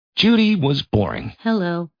Judy was boring.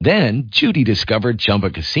 Hello. Then Judy discovered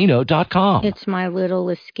ChumbaCasino.com. It's my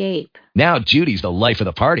little escape. Now Judy's the life of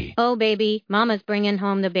the party. Oh, baby, mama's bringing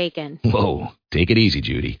home the bacon. Whoa, take it easy,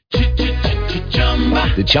 Judy.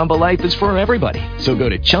 The Chumba life is for everybody. So go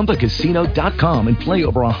to ChumbaCasino.com and play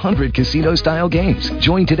over 100 casino-style games.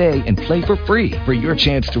 Join today and play for free for your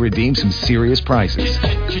chance to redeem some serious prizes.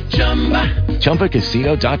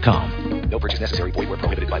 ChumbaCasino.com. No purchase necessary. Void where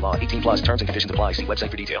prohibited by law. 18 plus terms and conditions apply. See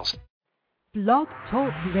website for details. Blog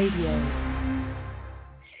Talk Radio.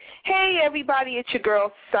 Hey everybody, it's your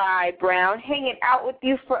girl Cy Brown hanging out with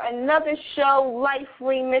you for another show,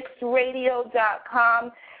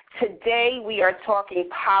 LifeRemixedRadio.com. Today we are talking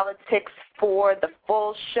politics for the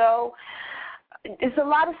full show. There's a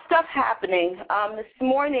lot of stuff happening. This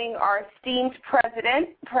morning, our esteemed President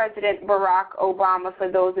Barack Obama, for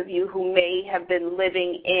those of you who may have been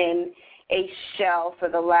living in a shell for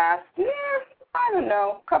the last,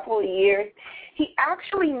 couple of years, he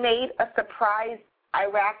actually made a surprise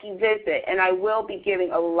Iraqi visit, and I will be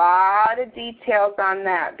giving a lot of details on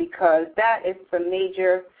that because that is some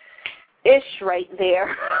major ish right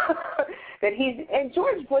there. And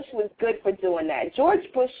George Bush was good for doing that. George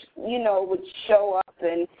Bush, would show up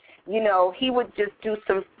and, he would just do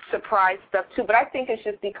some surprise stuff too. But I think it's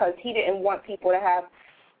just because he didn't want people to have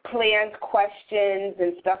planned questions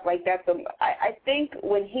and stuff like that. So I think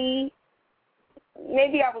maybe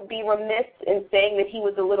I would be remiss in saying that he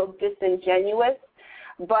was a little disingenuous,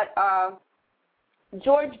 but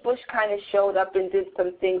George Bush kind of showed up and did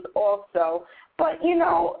some things also. But,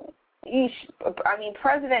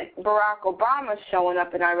 President Barack Obama showing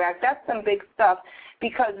up in Iraq, that's some big stuff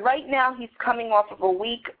because right now he's coming off of a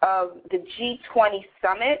week of the G20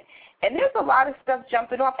 summit, and there's a lot of stuff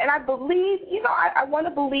jumping off. And I believe, I want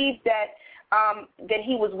to believe that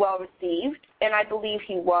he was well received, and I believe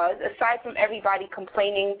he was, aside from everybody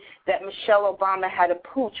complaining that Michelle Obama had a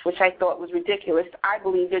pooch, which I thought was ridiculous. I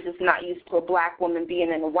believe they're just not used to a black woman being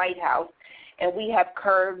in the White House. And we have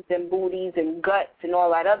curves and booties and guts and all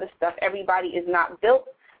that other stuff. Everybody is not built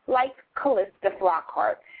like Callista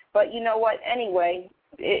Flockhart. But you know what? Anyway,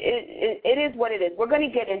 it is what it is. We're going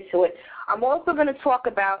to get into it. I'm also going to talk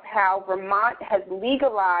about how Vermont has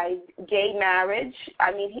legalized gay marriage.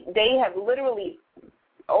 They have literally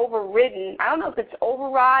overridden, I don't know if it's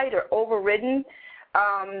override or overridden,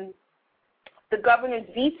 the governor's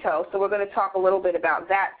veto. So we're going to talk a little bit about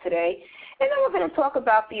that today. And then we're going to talk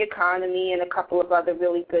about the economy and a couple of other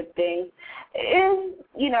really good things. And,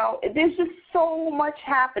 there's just so much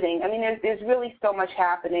happening. There's really so much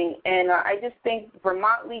happening. And I just think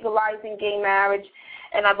Vermont legalizing gay marriage,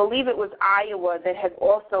 and I believe it was Iowa that has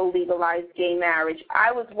also legalized gay marriage.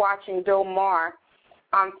 I was watching Bill Maher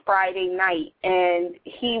on Friday night, and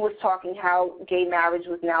he was talking how gay marriage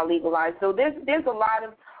was now legalized. So there's a lot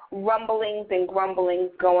of rumblings and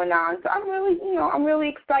grumblings going on. So I'm really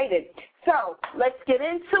excited. So let's get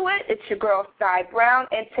into it. It's your girl, Cy Brown,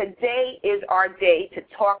 and today is our day to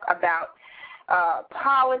talk about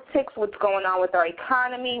politics, what's going on with our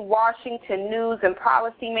economy, Washington news, and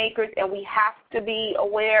policymakers, and we have to be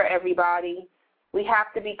aware, everybody. We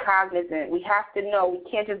have to be cognizant. We have to know. We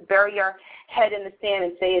can't just bury our head in the sand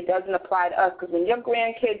and say it doesn't apply to us, because when your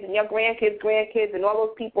grandkids and your grandkids and all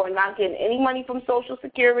those people are not getting any money from Social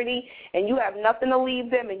Security and you have nothing to leave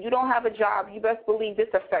them and you don't have a job, you best believe this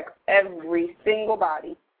affects every single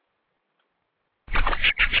body.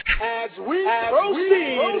 As we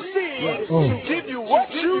proceed to give you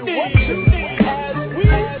what you need. As we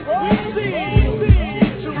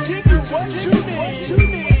proceed to give you what you need.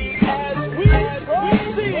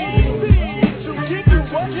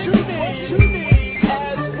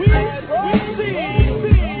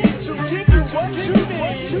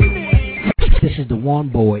 This is the One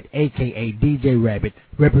Boyd, a.k.a. DJ Rabbit,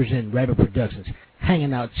 representing Rabbit Productions,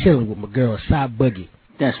 hanging out chilling with my girl, Cy Boogie.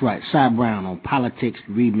 That's right, Cy Brown on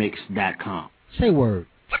PoliticsRemix.com. Say word.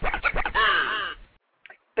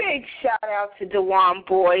 Big shout out to Dewan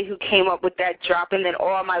Boy who came up with that drop, and then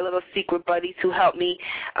all my little secret buddies who helped me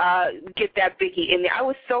get that Biggie in there. I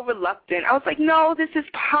was so reluctant. I was like, no, this is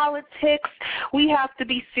politics. We have to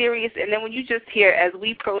be serious. And then when you just hear as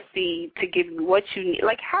we proceed to give you what you need,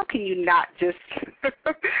 like how can you not just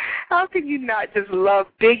love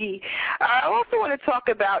Biggie? I also want to talk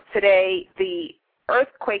about today the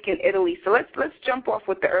earthquake in Italy. So let's jump off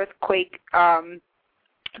with the earthquake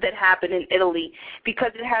that happened in Italy,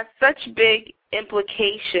 because it has such big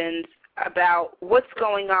implications about what's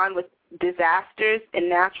going on with disasters and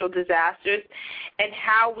natural disasters and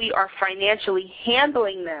how we are financially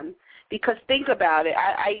handling them, Because think about it.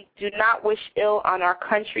 I do not wish ill on our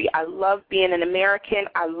country. I love being an American.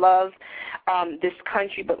 I love this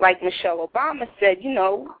country. But like Michelle Obama said, you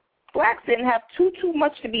know, blacks didn't have too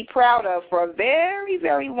much to be proud of for a very,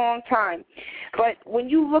 very long time. But when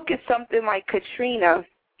you look at something like Katrina,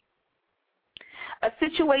 a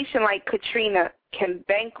situation like Katrina can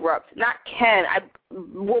bankrupt,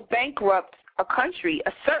 will bankrupt a country,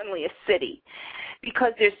 certainly a city,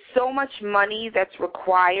 because there's so much money that's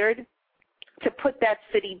required to put that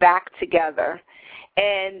city back together.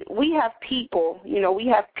 And we have people, you know, we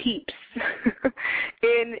have peeps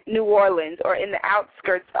in New Orleans, or in the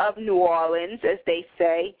outskirts of New Orleans, as they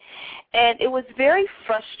say. And it was very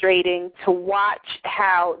frustrating to watch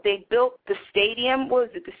how they built the stadium. What was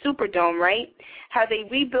it, the Superdome, right? How they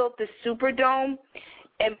rebuilt the Superdome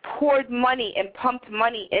and poured money and pumped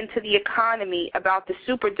money into the economy about the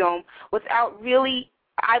Superdome without really,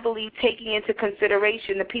 I believe, taking into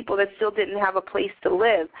consideration the people that still didn't have a place to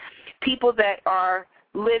live. People that are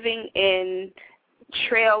living in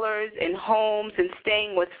trailers and homes and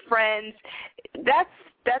staying with friends. That's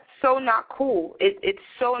so not cool. It's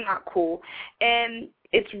so not cool. And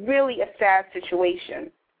it's really a sad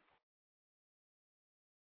situation.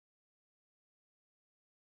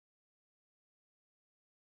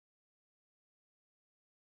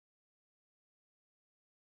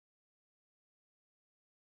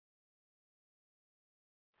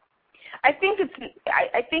 I think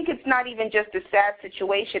it's not even just a sad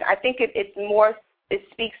situation. I think it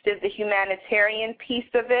speaks to the humanitarian piece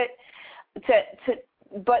of it.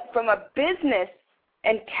 But from a business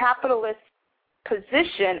and capitalist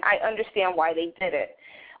position, I understand why they did it.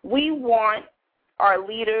 We want our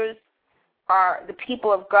leaders, the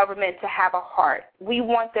people of government, to have a heart. We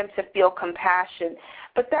want them to feel compassion.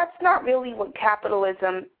 But that's not really what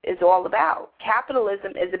capitalism is all about.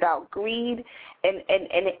 Capitalism is about greed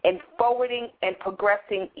and forwarding and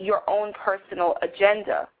progressing your own personal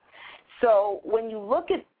agenda. So when you look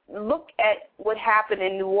at what happened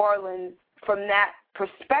in New Orleans from that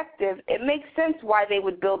perspective, it makes sense why they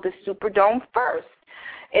would build the Superdome first.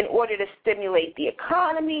 In order to stimulate the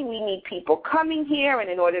economy, we need people coming here, and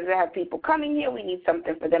in order to have people coming here, we need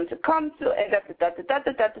something for them to come to, and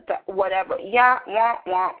whatever. Yeah,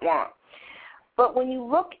 wah. But when you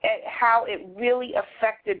look at how it really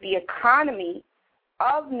affected the economy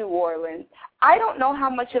of New Orleans, I don't know how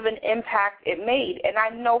much of an impact it made. And I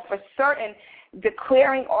know for certain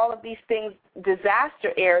declaring all of these things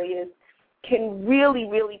disaster areas can really,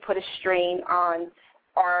 really put a strain on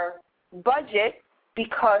our budget,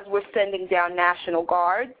 because we're sending down National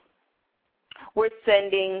Guards, we're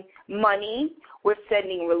sending money, we're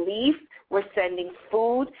sending relief, we're sending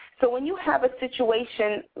food. So when you have a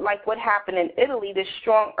situation like what happened in Italy, this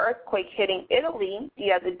strong earthquake hitting Italy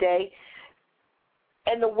the other day,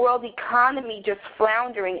 and the world economy just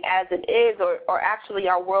floundering as it is, or actually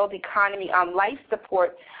our world economy on life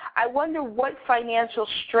support, I wonder what financial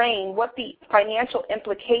strain, what the financial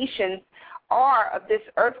implications are of this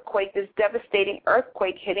earthquake, this devastating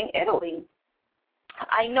earthquake hitting Italy.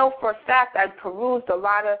 I know for a fact I've perused a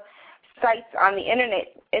lot of sites on the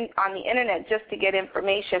internet just to get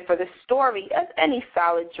information for the story, as any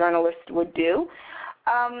solid journalist would do.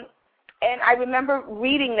 And I remember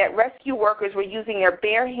reading that rescue workers were using their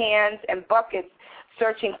bare hands and buckets,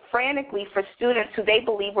 searching frantically for students who they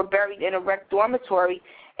believe were buried in a wrecked dormitory,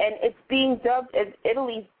 and it's being dubbed as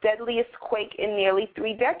Italy's deadliest quake in nearly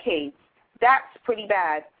 3 decades. That's pretty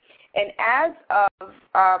bad. And as of,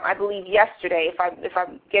 I believe yesterday, if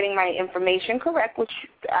I'm getting my information correct, which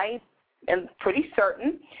I am pretty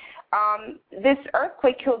certain, this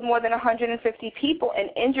earthquake killed more than 150 people and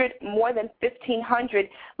injured more than 1,500,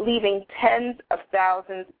 leaving tens of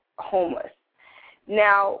thousands homeless.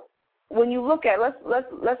 Now, when you look at,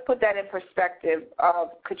 let's put that in perspective of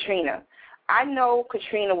Katrina. I know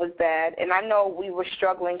Katrina was bad, and I know we were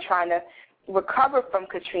struggling trying to recover from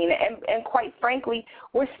Katrina, and quite frankly,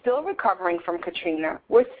 we're still recovering from Katrina.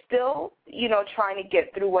 We're still, trying to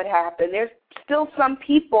get through what happened. There's still some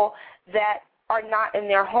people that are not in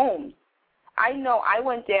their homes. I know I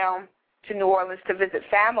went down to New Orleans to visit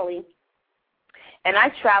family, and I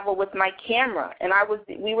traveled with my camera, and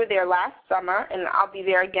we were there last summer, and I'll be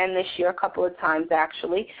there again this year a couple of times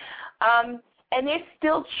actually. And there's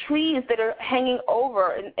still trees that are hanging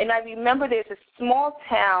over, and I remember there's a small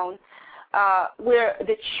town where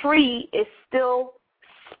the tree is still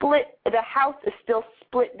split, the house is still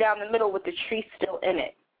split down the middle with the tree still in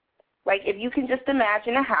it. Like, if you can just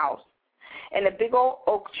imagine a house and a big old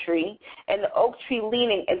oak tree, and the oak tree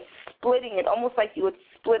leaning and splitting it almost like you would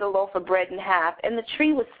split a loaf of bread in half, and the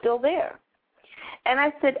tree was still there. And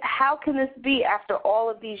I said, how can this be after all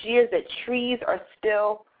of these years that trees are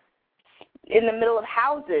still in the middle of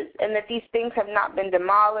houses and that these things have not been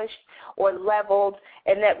demolished or leveled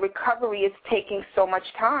and that recovery is taking so much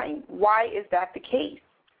time? Why is that the case?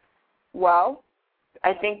 Well,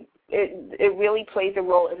 I think it really plays a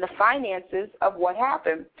role in the finances of what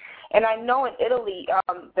happened. And I know in Italy,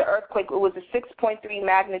 the earthquake, it was a 6.3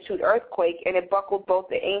 magnitude earthquake, and it buckled both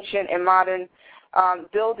the ancient and modern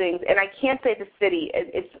buildings. And I can't say the city.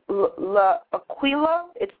 It's L'Aquila.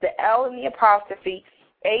 It's the L in the apostrophe,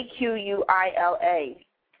 Aquila.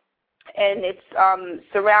 And it's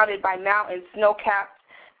surrounded by mountains, snow-capped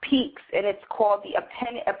peaks, and it's called the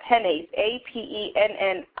Apennines, Apennines,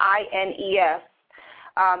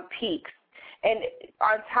 peaks. And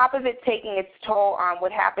on top of it taking its toll on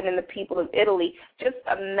what happened in the people of Italy, just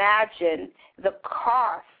imagine the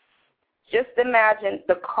cost. Just imagine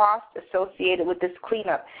the cost associated with this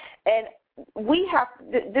cleanup. And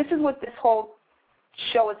this is what this whole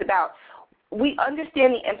show is about. We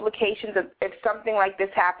understand the implications of if something like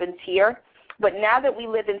this happens here, but now that we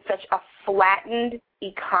live in such a flattened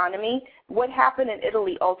economy, what happened in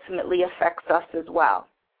Italy ultimately affects us as well.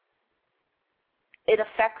 It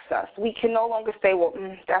affects us. We can no longer say, well,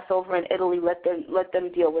 that's over in Italy, let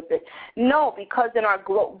them deal with it. No, because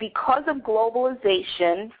because of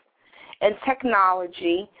globalization and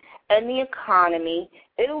technology and the economy,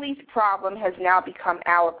 Italy's problem has now become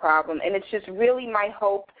our problem. And it's just really my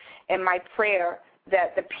hope and my prayer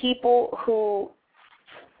that the people who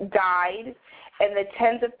died and the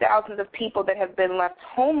tens of thousands of people that have been left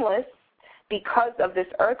homeless because of this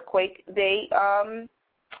earthquake, they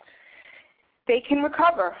can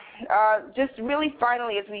recover. Just really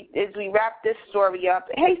finally, as we wrap this story up,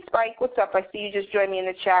 hey, Spike, what's up? I see you just joined me in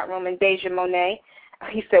the chat room, and Deja Monet.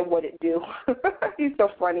 He said, what it do? He's so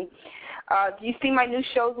funny. Do you see my new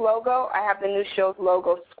show's logo? I have the new show's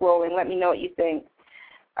logo scrolling. Let me know what you think.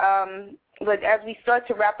 But as we start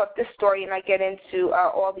to wrap up this story and I get into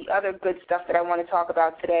all the other good stuff that I want to talk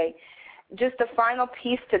about today, just a final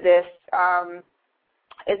piece to this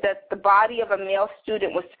is that the body of a male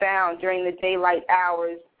student was found during the daylight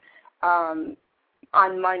hours on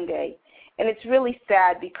Monday. And it's really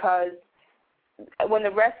sad because when the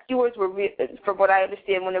rescuers were, from what I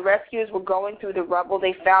understand, when the rescuers were going through the rubble,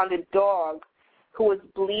 they found a dog who was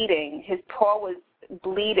bleeding. His paw was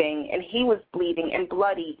bleeding, and he was bleeding and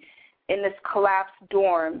bloody in this collapsed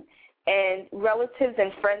dorm. And relatives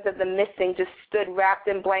and friends of the missing just stood wrapped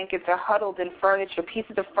in blankets or huddled in furniture,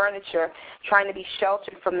 pieces of furniture, trying to be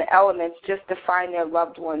sheltered from the elements just to find their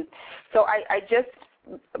loved ones. So I just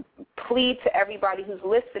plead to everybody who's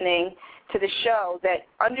listening to the show that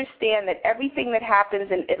understand that everything that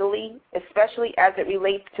happens in Italy, especially as it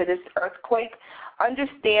relates to this earthquake,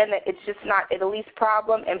 understand that it's just not Italy's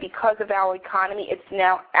problem, and because of our economy, it's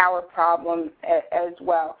now our problem as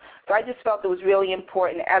well. So I just felt it was really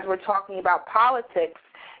important as we're talking about politics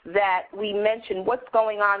that we mention what's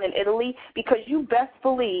going on in Italy, because you best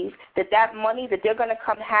believe that that money, that they're going to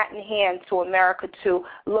come hat in hand to America too,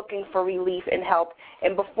 looking for relief and help.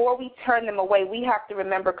 And before we turn them away, we have to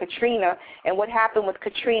remember Katrina and what happened with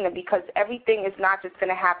Katrina, because everything is not just going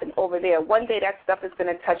to happen over there. One day that stuff is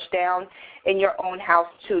going to touch down in your own house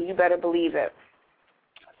too. You better believe it.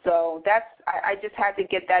 So I just had to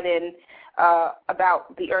get that in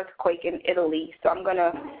about the earthquake in Italy. So I'm going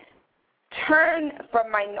to turn from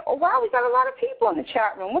oh, wow, we got a lot of people in the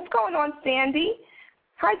chat room. What's going on, Sandy?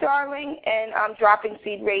 Hi, darling. And I'm Dropping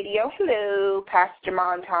Seed Radio. Hello, Pastor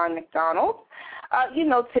Monton McDonald.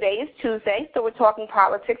 Today is Tuesday, so we're talking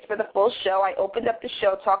politics for the full show. I opened up the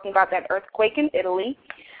show talking about that earthquake in Italy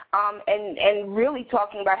and really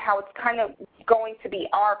talking about how it's kind of going to be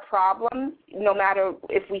our problem, no matter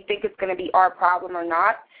if we think it's going to be our problem or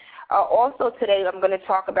not. Also today I'm going to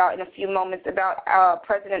talk about in a few moments about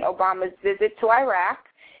President Obama's visit to Iraq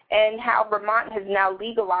and how Vermont has now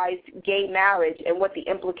legalized gay marriage and what the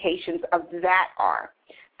implications of that are.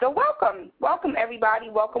 So welcome everybody,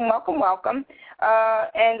 welcome.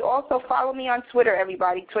 And also follow me on Twitter,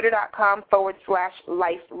 everybody,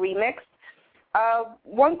 twitter.com/LifeRemix.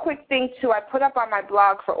 One quick thing, too, I put up on my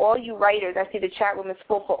blog for all you writers. I see the chat room is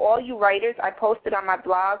full. For all you writers, I posted on my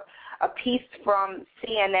blog a piece from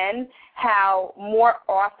CNN, how more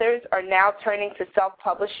authors are now turning to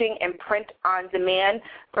self-publishing and print on demand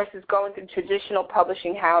versus going to traditional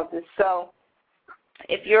publishing houses. So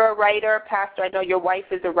if you're a writer, Pastor, I know your wife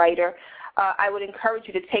is a writer, I would encourage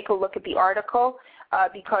you to take a look at the article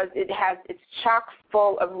because it's chock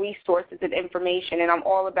full of resources and information, and I'm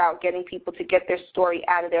all about getting people to get their story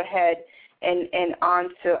out of their head and into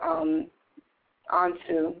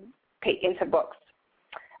books.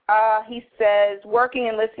 He says, working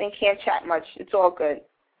and listening, can't chat much. It's all good.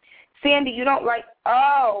 Sandy, you don't like,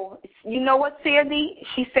 oh, you know what, Sandy?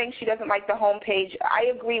 She's saying she doesn't like the homepage. I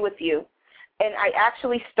agree with you. And I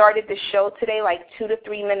actually started the show today like 2 to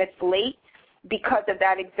 3 minutes late because of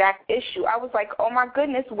that exact issue. I was like, oh, my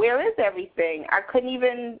goodness, where is everything? I couldn't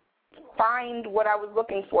even find what I was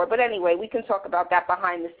looking for. But anyway, we can talk about that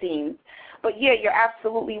behind the scenes. But, yeah, you're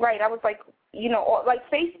absolutely right. I was like, you know, like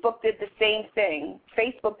Facebook did the same thing.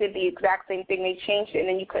 Facebook did the exact same thing. They changed it, and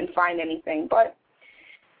then you couldn't find anything. But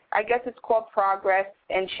I guess it's called progress,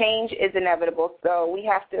 and change is inevitable, so we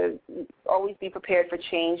have to always be prepared for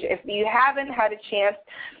change. If you haven't had a chance,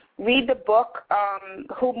 read the book,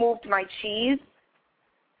 Who Moved My Cheese,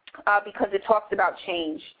 because it talks about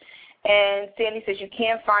change. And Sandy says you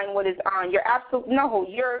can't find what is on. You're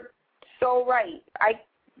so right.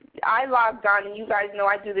 I logged on, and you guys know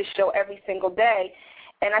I do this show every single day,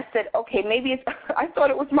 and I said, okay, maybe it's I thought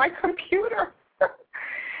it was my computer.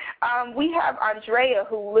 We have Andrea,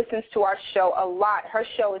 who listens to our show a lot. Her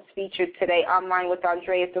show is featured today, Online with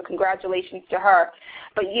Andrea, so congratulations to her.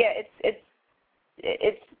 But yeah, it's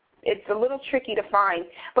a little tricky to find.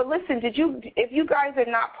 But listen, if you guys are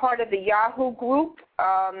not part of the Yahoo group,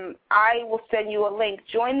 I will send you a link.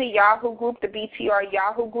 Join the Yahoo group, the BTR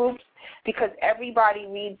Yahoo groups, because everybody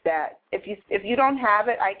reads that. If you don't have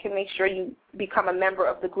it, I can make sure you become a member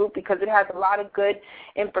of the group because it has a lot of good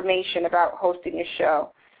information about hosting your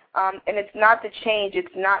show. And it's not the change.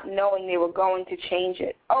 It's not knowing they were going to change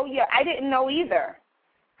it. Oh, yeah, I didn't know either.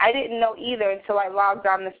 I didn't know either until I logged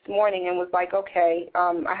on this morning and was like, okay,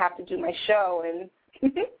 I have to do my show, and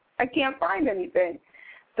I can't find anything.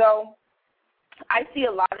 So I see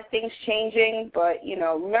a lot of things changing, but, you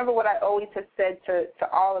know, remember what I always have said to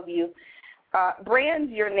all of you. Brand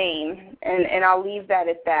your name, and I'll leave that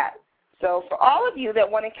at that. So for all of you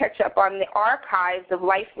that want to catch up on the archives of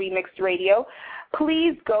Life Remixed Radio,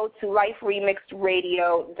 please go to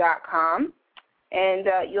liferemixedradio.com, and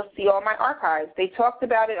you'll see all my archives. They talked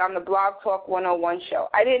about it on the Blog Talk 101 show.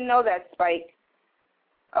 I didn't know that, Spike.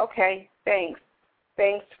 Okay, thanks.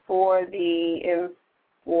 Thanks for the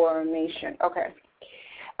information. Okay.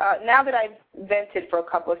 Now that I've vented for a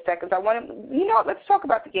couple of seconds, I want to, let's talk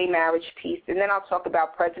about the gay marriage piece, and then I'll talk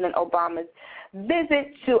about President Obama's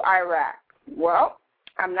visit to Iraq. Well,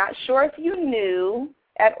 I'm not sure if you knew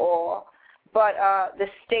at all, but the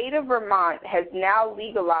state of Vermont has now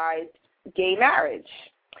legalized gay marriage.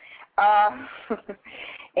 And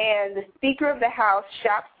the Speaker of the House,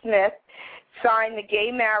 Shop Smith, signed the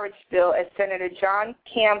gay marriage bill as Senator John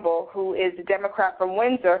Campbell, who is a Democrat from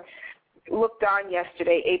Windsor, looked on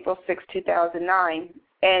yesterday, April 6, 2009.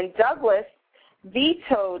 And Douglas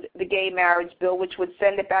vetoed the gay marriage bill, which would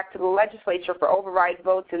send it back to the legislature for override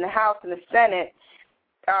votes in the House and the Senate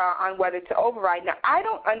on whether to override. Now, I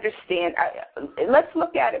don't understand. Let's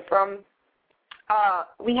look at it from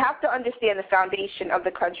we have to understand the foundation of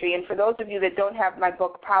the country. And for those of you that don't have my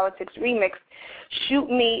book, Politics Remixed, shoot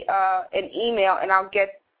me an email, and I'll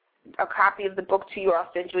get a copy of the book to you.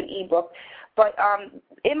 I'll send you an ebook. But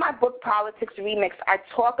in my book, Politics Remixed, I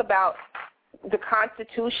talk about the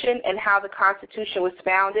Constitution and how the Constitution was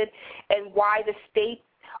founded and why the states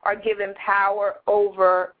are given power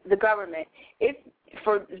over the government.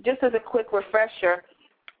 Just as a quick refresher,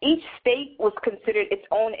 each state was considered its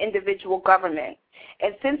own individual government.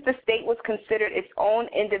 And since the state was considered its own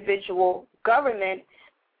individual government,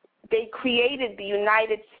 they created the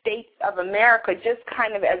United States of America just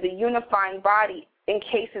kind of as a unifying body in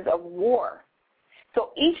cases of war.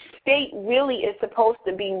 So each state really is supposed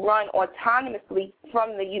to be run autonomously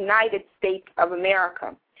from the United States of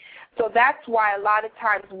America. So that's why a lot of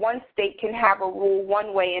times one state can have a rule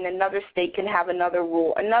one way and another state can have another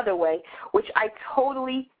rule another way, which I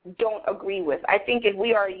totally don't agree with. I think if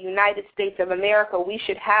we are a United States of America, we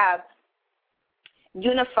should have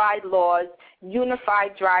unified laws,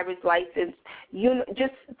 unified driver's license,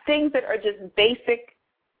 just things that are just basic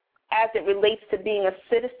as it relates to being a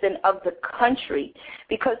citizen of the country.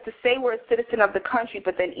 Because to say we're a citizen of the country,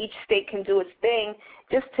 but then each state can do its thing,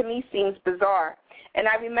 just to me seems bizarre. And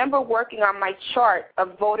I remember working on my chart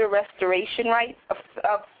of voter restoration rights,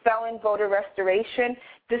 of felon voter restoration,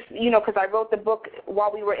 because I wrote the book while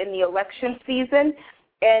we were in the election season.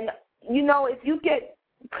 And, if you get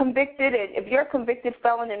convicted, and if you're a convicted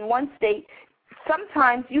felon in one state,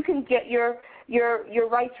 sometimes you can get your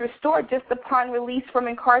rights restored just upon release from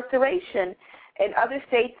incarceration. And other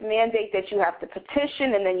states mandate that you have to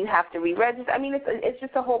petition and then you have to re-register. I mean, it's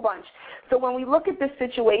just a whole bunch. So when we look at this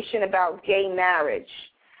situation about gay marriage,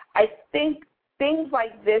 I think things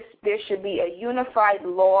like this, there should be a unified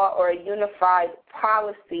law or a unified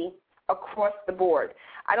policy across the board.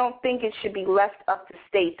 I don't think it should be left up to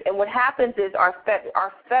states. And what happens is our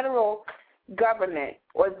federal government,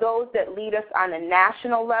 or those that lead us on a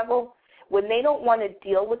national level, when they don't want to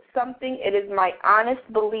deal with something, it is my honest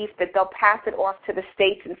belief that they'll pass it off to the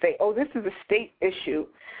states and say, oh, this is a state issue.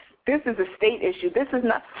 This is a state issue. This is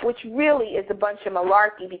not, which really is a bunch of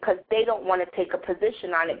malarkey, because they don't want to take a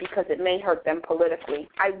position on it because it may hurt them politically.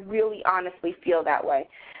 I really honestly feel that way.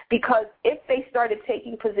 Because if they started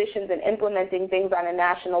taking positions and implementing things on a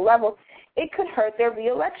national level, it could hurt their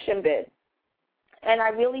reelection bid. And I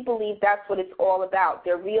really believe that's what it's all about,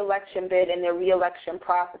 their reelection bid and their reelection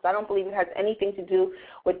process. I don't believe it has anything to do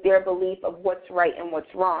with their belief of what's right and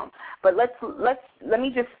what's wrong. But let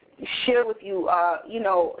me just share with you,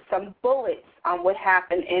 some bullets on what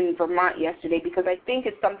happened in Vermont yesterday, because I think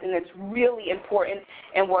it's something that's really important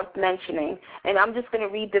and worth mentioning. And I'm just going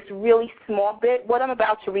to read this really small bit. What I'm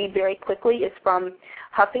about to read very quickly is from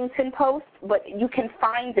Huffington Post, but you can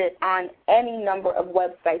find it on any number of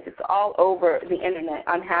websites. It's all over the internet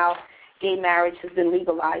on how gay marriage has been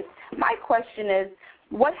legalized. My question is,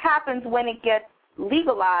 what happens when it gets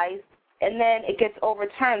legalized and then it gets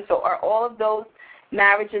overturned? So are all of those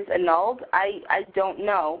marriages annulled? I don't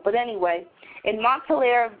know. But anyway, in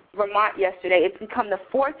Montpelier, Vermont yesterday, it's become the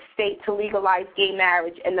fourth state to legalize gay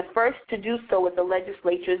marriage and the first to do so with the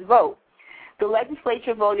legislature's vote. The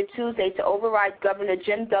legislature voted Tuesday to override Governor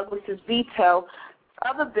Jim Douglas's veto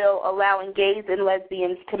of a bill allowing gays and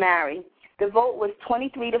lesbians to marry. The vote was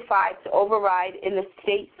 23-5 to override in the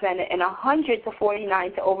state Senate and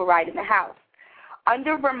 100-49 to override in the House.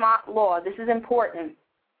 Under Vermont law, this is important,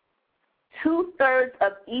 2/3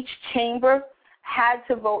 of each chamber had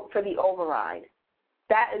to vote for the override.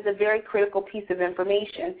 That is a very critical piece of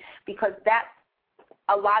information, because that's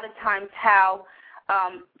a lot of times how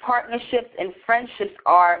partnerships and friendships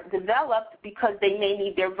are developed, because they may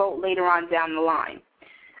need their vote later on down the line.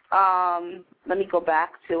 Let me go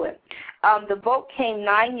back to it. The vote came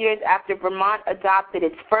 9 years after Vermont adopted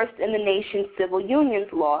its first-in-the-nation civil unions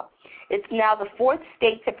law. It's now the fourth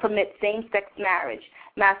state to permit same-sex marriage.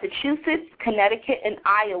 Massachusetts, Connecticut, and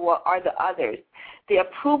Iowa are the others. The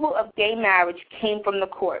approval of gay marriage came from the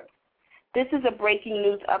court. This is a breaking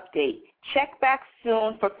news update. Check back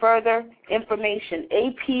soon for further information.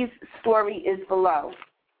 AP's story is below.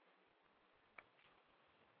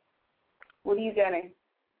 What are you getting?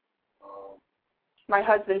 My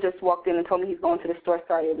husband just walked in and told me he's going to the store.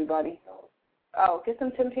 Sorry, everybody. Oh, get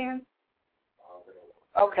some Tim Tams?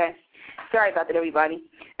 Okay. Sorry about that, everybody.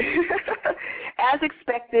 As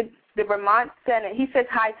expected, the Vermont Senate, he says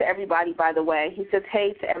hi to everybody, by the way. He says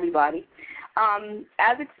hey to everybody.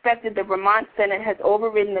 As expected, the Vermont Senate has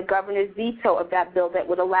overridden the governor's veto of that bill that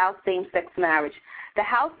would allow same-sex marriage. The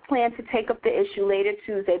House plans to take up the issue later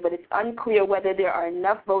Tuesday, but it's unclear whether there are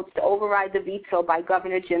enough votes to override the veto by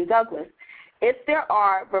Governor Jim Douglas. If there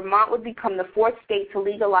are, Vermont would become the fourth state to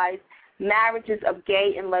legalize marriages of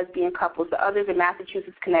gay and lesbian couples. The others are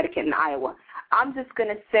Massachusetts, Connecticut, and Iowa. I'm just going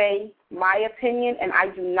to say my opinion, and I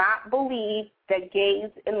do not believe that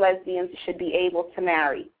gays and lesbians should be able to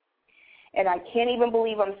marry. And I can't even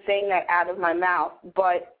believe I'm saying that out of my mouth,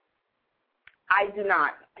 but I do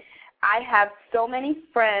not. I have so many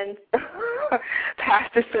friends.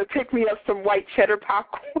 Pastor said, pick me up some white cheddar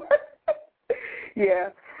popcorn. Yeah.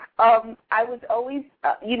 I was always,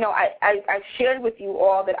 I've shared with you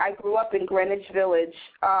all that I grew up in Greenwich Village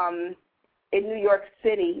in New York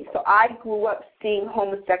City. So I grew up seeing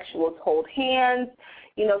homosexuals hold hands.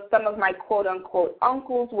 You know, some of my quote-unquote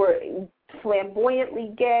uncles were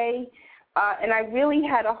flamboyantly gay. And I really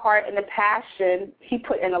had a heart and a passion. He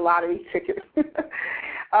put in a lottery ticket.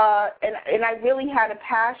 And I really had a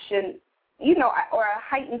passion, or a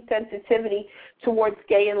heightened sensitivity towards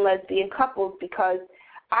gay and lesbian couples, because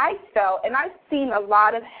I felt, and I've seen a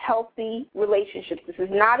lot of healthy relationships. This is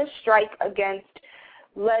not a strike against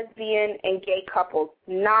lesbian and gay couples,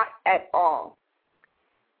 not at all.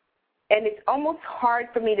 And it's almost hard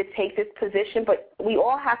for me to take this position, but we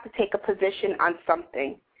all have to take a position on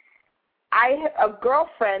something. A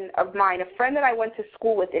girlfriend of mine, a friend that I went to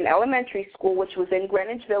school with in elementary school, which was in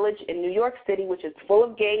Greenwich Village in New York City, which is full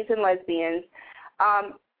of gays and lesbians,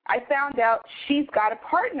 I found out she's got a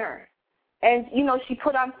partner. And, she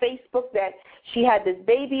put on Facebook that she had this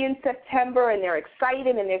baby in September, and they're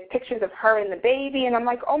excited, and there's pictures of her and the baby. And I'm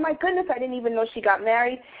like, oh, my goodness, I didn't even know she got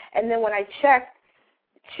married. And then when I checked,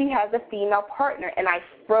 she has a female partner, and I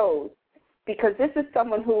froze. Because this is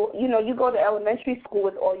someone who, you go to elementary school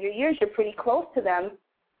with all your years, you're pretty close to them.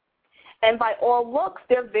 And by all looks,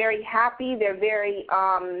 they're very happy. They're very,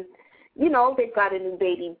 they've got a new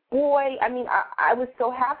baby boy. I mean, I was so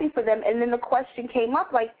happy for them. And then the question came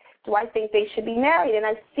up, like, do I think they should be married? And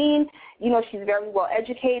I've seen, she's very well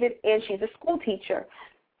educated and she's a school teacher.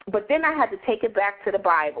 But then I had to take it back to the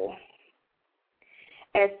Bible.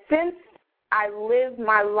 And since I live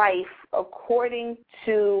my life according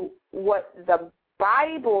to what the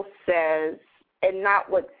Bible says and not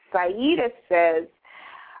what Saida says,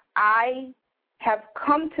 I have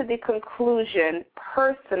come to the conclusion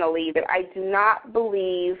personally that I do not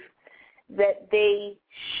believe that they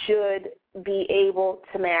should be able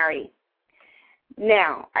to marry.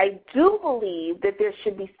 Now, I do believe that there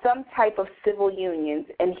should be some type of civil unions,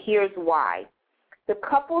 and here's why. The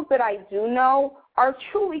couples that I do know are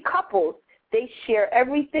truly couples. They share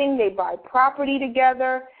everything. They buy property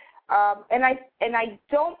together. And I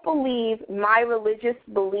don't believe my religious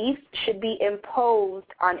beliefs should be imposed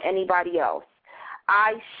on anybody else.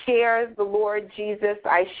 I share the Lord Jesus.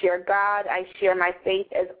 I share God. I share my faith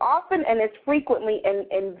as often and as frequently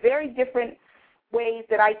in very different ways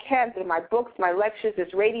that I can through my books, my lectures,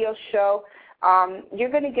 this radio show.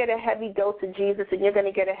 You're going to get a heavy dose of Jesus and you're going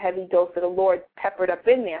to get a heavy dose of the Lord peppered up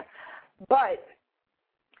in there. But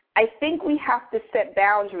I think we have to set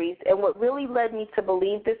boundaries, and what really led me to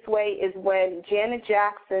believe this way is when Janet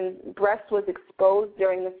Jackson's breast was exposed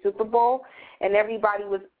during the Super Bowl, and everybody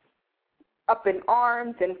was up in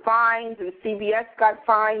arms and fines, and CBS got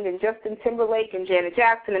fined, and Justin Timberlake and Janet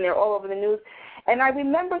Jackson, and they're all over the news. And I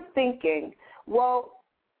remember thinking, well,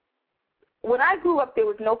 when I grew up, there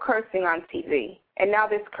was no cursing on TV, and now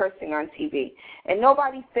there's cursing on TV, and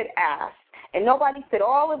nobody said ass. And nobody said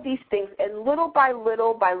all of these things, and little by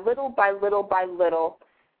little,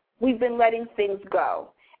 we've been letting things go.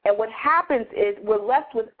 And what happens is we're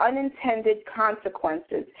left with unintended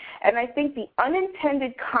consequences. And I think the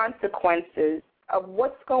unintended consequences of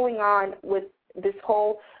what's going on with this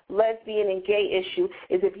whole lesbian and gay issue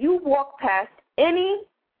is if you walk past any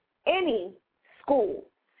school,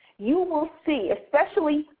 you will see,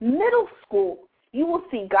 especially middle school, you will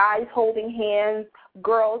see guys holding hands,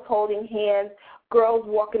 girls holding hands, girls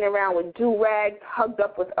walking around with do-rags, hugged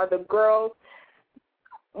up with other girls.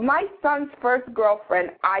 My son's first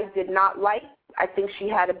girlfriend I did not like. I think she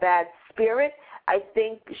had a bad spirit. I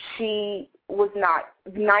think she was not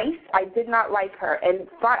nice. I did not like her. And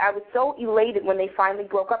I was so elated when they finally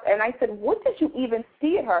broke up. And I said, what did you even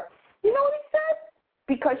see in her? You know what he said?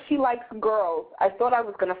 Because she likes girls. I thought I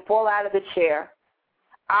was going to fall out of the chair.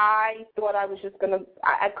 I thought I was just going to,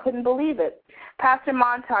 I couldn't believe it. Pastor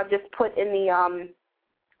Montauk just put in the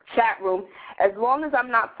chat room, as long as I'm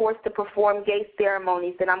not forced to perform gay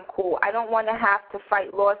ceremonies, then I'm cool. I don't want to have to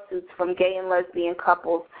fight lawsuits from gay and lesbian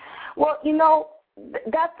couples. Well,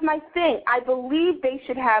 that's my thing. I do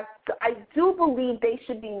believe they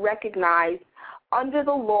should be recognized under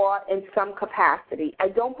the law in some capacity. I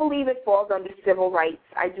don't believe it falls under civil rights.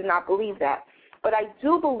 I do not believe that. But I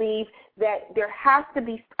do believe that there has to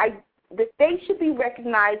be, that they should be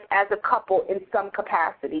recognized as a couple in some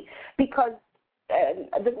capacity. Because,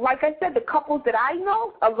 like I said, the couples that I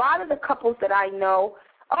know, a lot of the couples that I know,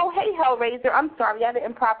 oh, hey, Hellraiser, I'm sorry, I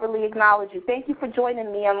didn't properly acknowledge you. Thank you for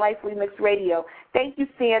joining me on Life Remixed Radio. Thank you,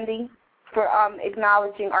 Sandy, for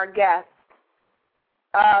acknowledging our guest.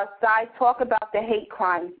 Side talk about the hate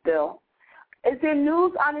crimes bill. Is there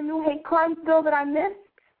news on the new hate crimes bill that I missed?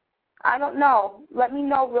 I don't know. Let me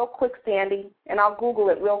know real quick, Sandy, and I'll Google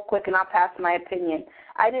it real quick and I'll pass my opinion.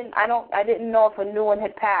 I didn't know if a new one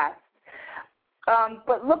had passed.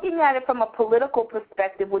 But looking at it from a political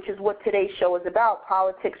perspective, which is what today's show is about,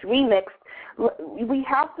 Politics Remixed, we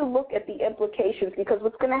have to look at the implications, because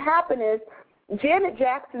what's going to happen is Janet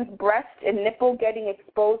Jackson's breast and nipple getting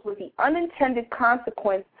exposed was the unintended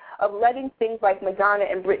consequence of letting things like Madonna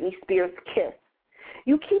and Britney Spears kiss.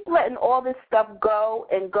 You keep letting all this stuff go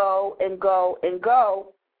and go and go and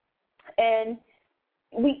go, and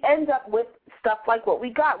we end up with stuff like what we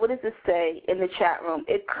got. What does this say in the chat room?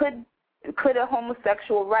 It could a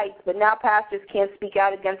homosexual rights, but now pastors can't speak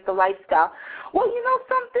out against the lifestyle. Well, you know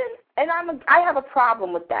something? And I have a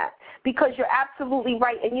problem with that, because you're absolutely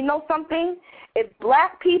right. And you know something? If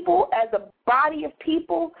black people as a body of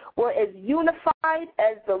people were as unified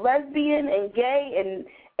as the lesbian and gay and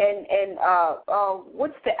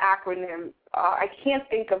what's the acronym? I can't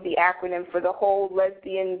think of the acronym for the whole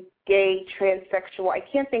lesbian, gay, transsexual. I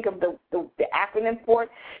can't think of the acronym for it.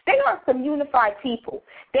 They are some unified people.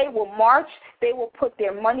 They will march, they will put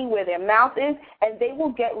their money where their mouth is, and they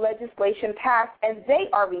will get legislation passed, and they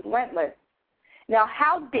are relentless. Now,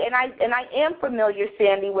 and I am familiar,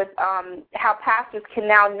 Sandy, with how pastors can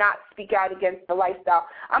now not speak out against the lifestyle.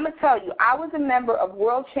 I'm going to tell you, I was a member of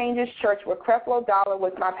World Changers Church, where Creflo Dollar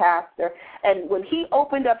was my pastor, and when he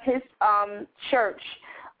opened up his church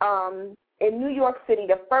in New York City,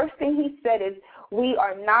 the first thing he said is, we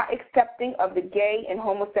are not accepting of the gay and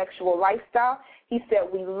homosexual lifestyle. He said,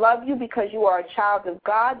 we love you because you are a child of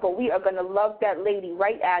God, but we are going to love that lady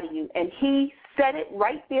right out of you. And he said it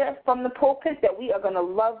right there from the pulpit that we are going to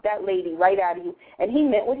love that lady right out of you. And he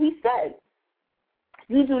meant what he said.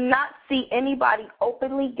 You do not see anybody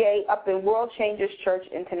openly gay up in World Changers Church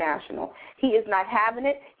International. He is not having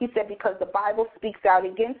it. He said because the Bible speaks out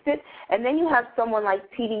against it. And then you have someone like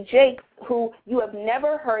T.D. Jakes, who you have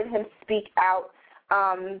never heard him speak out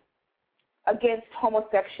against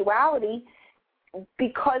homosexuality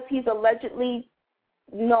because he's allegedly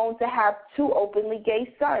known to have 2 openly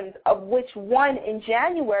gay sons, of which one in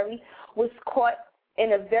January was caught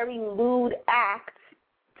in a very lewd act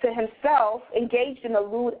to himself, engaged in a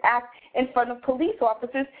lewd act in front of police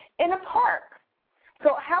officers in a park.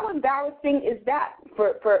 So how embarrassing is that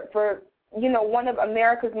for one of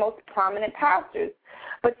America's most prominent pastors?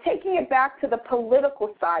 But taking it back to the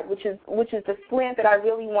political side, which is the slant that I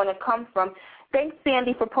really want to come from. Thanks,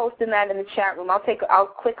 Sandy, for posting that in the chat room. I'll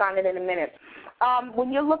click on it in a minute.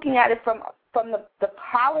 When you're looking at it from the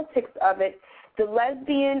politics of it, the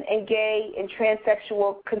lesbian and gay and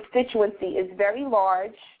transsexual constituency is very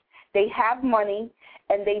large. They have money,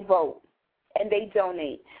 and they vote, and they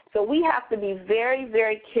donate. So we have to be very,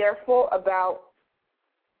 very careful about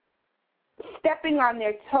stepping on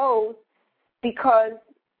their toes, because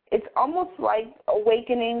it's almost like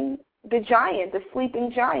awakening the giant, the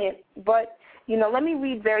sleeping giant. But, let me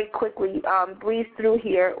read very quickly, breeze through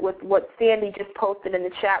here with what Sandy just posted in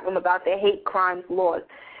the chat room about the hate crimes laws.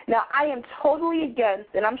 Now, I am totally against,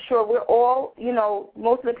 and I'm sure we're all,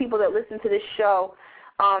 most of the people that listen to this show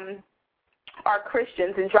are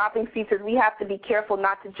Christians, and Dropping Seed says we have to be careful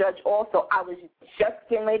not to judge also. I was just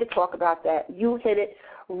getting ready to talk about that. You hit it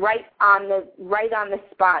right on the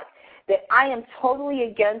spot, that I am totally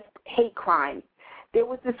against hate crimes. There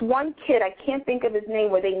was this one kid, I can't think of his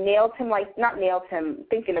name, where they nailed him,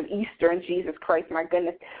 thinking of Easter and Jesus Christ, my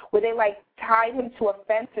goodness, where they tied him to a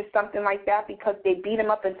fence or something like that because they beat him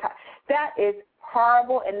up. That is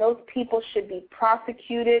horrible, and those people should be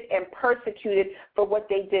prosecuted and persecuted for what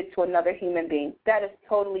they did to another human being. That is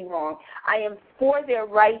totally wrong. I am for their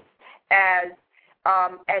rights as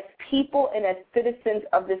people and as citizens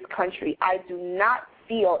of this country. I do not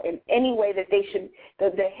feel in any way that they should,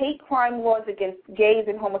 the hate crime laws against gays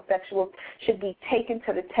and homosexuals should be taken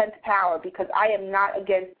to the 10th power, because I am not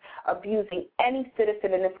against abusing any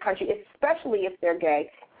citizen in this country, especially if they're gay.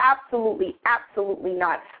 Absolutely, absolutely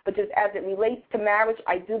not. But just as it relates to marriage,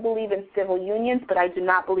 I do believe in civil unions, but I do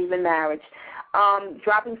not believe in marriage.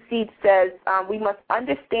 Dropping Seed says we must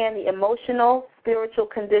understand the emotional, spiritual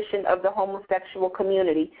condition of the homosexual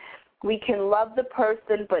community. We can love the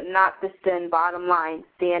person, but not the sin, bottom line,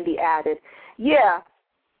 Sandy added. Yeah,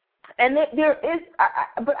 and there is,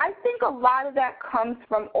 but I think a lot of that comes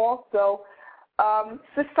from also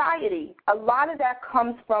society. A lot of that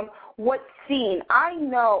comes from what's seen. I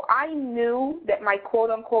knew that my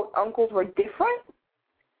quote-unquote uncles were different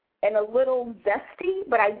and a little zesty,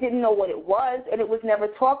 but I didn't know what it was, and it was never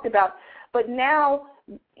talked about. But now,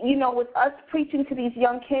 with us preaching to these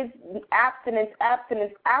young kids, abstinence,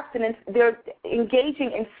 abstinence, abstinence, they're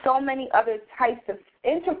engaging in so many other types of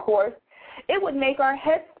intercourse, it would make our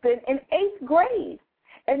heads spin in 8th grade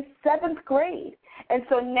and 7th grade. And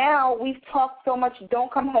so now we've talked so much,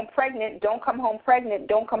 don't come home pregnant, don't come home pregnant,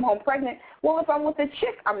 don't come home pregnant. Well, if I'm with a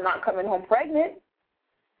chick, I'm not coming home pregnant.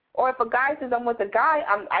 Or if a guy says I'm with a guy,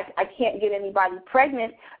 I can't get anybody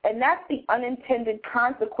pregnant. And that's the unintended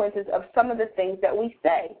consequences of some of the things that we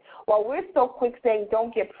say. While we're so quick saying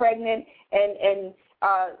don't get pregnant and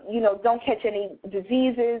don't catch any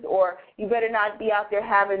diseases, or you better not be out there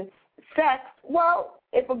having sex, well,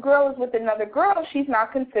 if a girl is with another girl, she's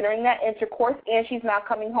not considering that intercourse, and she's not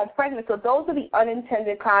coming home pregnant. So those are the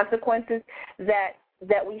unintended consequences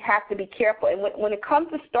that we have to be careful. And when it comes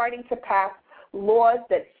to starting to pass laws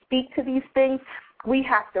that speak to these things, we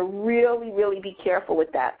have to really, really be careful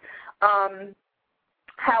with that.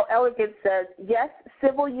 How Elegant says, yes,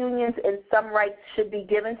 civil unions and some rights should be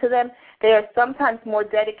given to them. They are sometimes more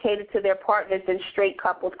dedicated to their partners than straight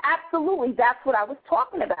couples. Absolutely, that's what I was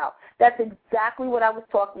talking about. That's exactly what I was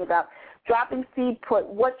talking about. Dropping Seed put,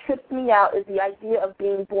 what trips me out is the idea of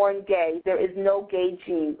being born gay. There is no gay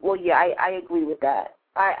gene. Well, yeah, I agree with that.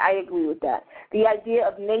 I agree with that. The idea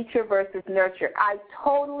of nature versus nurture. I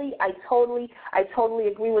totally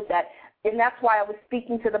agree with that. And that's why I was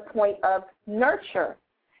speaking to the point of nurture.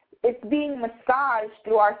 It's being massaged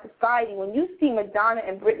through our society. When you see Madonna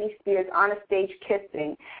and Britney Spears on a stage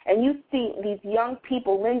kissing, and you see these young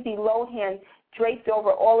people, Lindsay Lohan, draped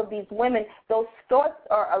over all of these women, those thoughts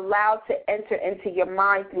are allowed to enter into your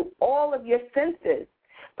mind through all of your senses.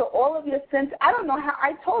 So all of your senses, I don't know how,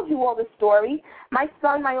 I told you all the story. My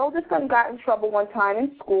oldest son got in trouble one time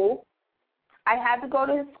in school. I had to go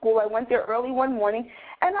to his school. I went there early one morning,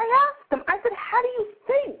 and I asked him, I said, how do you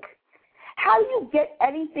think? How do you get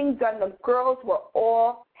anything done? The girls were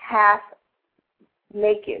all half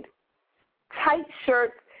naked, tight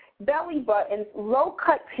shirts, belly buttons,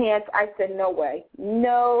 low-cut pants. I said, no way,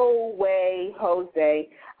 Jose.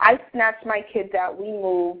 I snatched my kids out. We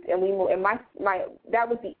moved, and that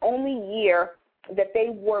was the only year that they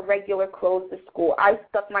wore regular clothes to school. I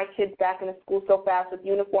stuck my kids back in the school so fast with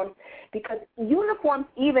uniforms, because uniforms,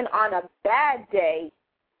 even on a bad day,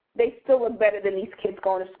 they still look better than these kids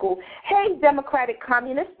going to school. Hey, Democratic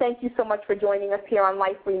Communists, thank you so much for joining us here on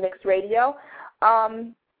Life Remixed Radio.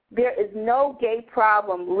 There is no gay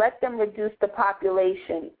problem. Let them reduce the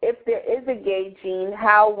population. If there is a gay gene,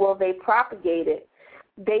 how will they propagate it?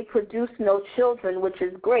 They produce no children, which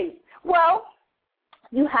is great. Well,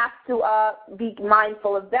 you have to be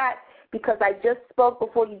mindful of that, because I just spoke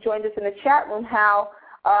before you joined us in the chat room how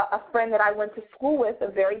a friend that I went to school with,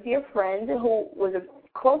 a very dear friend who was a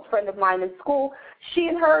close friend of mine in school, she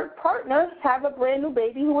and her partner have a brand new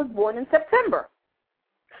baby who was born in September.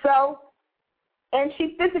 And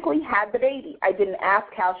she physically had the baby. I didn't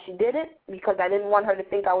ask how she did it, because I didn't want her to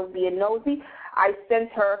think I was being nosy. I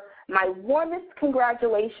sent her my warmest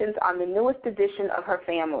congratulations on the newest addition of her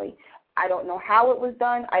family. I don't know how it was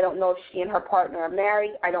done. I don't know if she and her partner are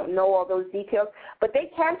married. I don't know all those details. But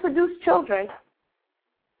they can produce children.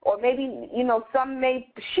 Or maybe,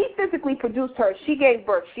 she physically produced her. She gave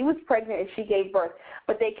birth. She was pregnant and she gave birth.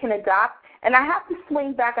 But they can adopt. And I have to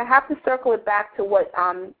swing back. I have to circle it back to what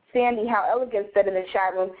Sandy, How Elegant, said in the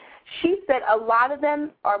chat room. She said a lot of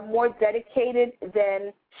them are more dedicated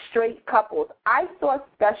than straight couples. I saw a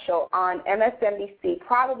special on MSNBC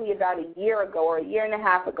probably about a year ago or a year and a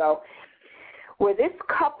half ago, where this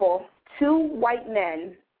couple, two white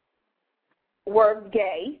men, were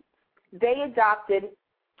gay. They adopted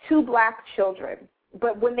two black children.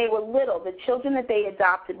 But when they were little, the children that they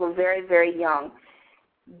adopted were very, very young.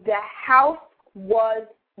 The house was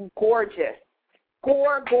gorgeous.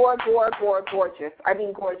 Gorgeous. I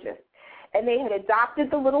mean gorgeous. And they had adopted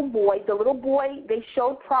the little boy. The little boy, they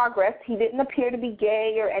showed progress. He didn't appear to be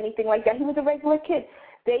gay or anything like that. He was a regular kid.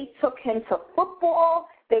 They took him to football.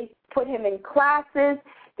 They put him in classes.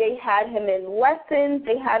 They had him in lessons.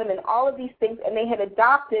 They had him in all of these things. And they had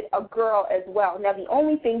adopted a girl as well. Now, the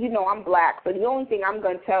only thing, I'm black, so the only thing I'm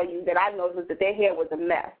going to tell you that I know was that their hair was a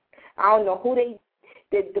mess. I don't know who they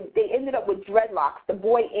ended up with dreadlocks, the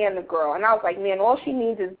boy and the girl. And I was like, man, all she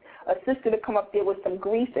needs is a sister to come up there with some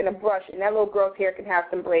grease and a brush, and that little girl's hair can have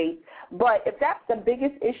some braids. But if that's the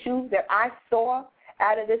biggest issue that I saw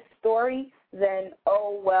out of this story, then,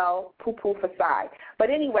 oh, well, poo-poo for side. But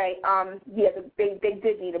anyway, they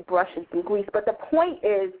did need a brush and some grease. But the point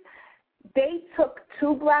is, they took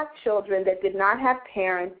two black children that did not have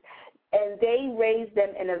parents, and they raised them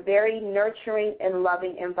in a very nurturing and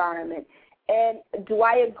loving environment. And do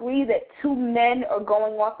I agree that two men are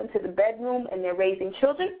going off into the bedroom and they're raising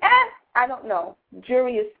children? I don't know.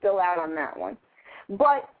 Jury is still out on that one.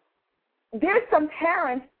 But there's some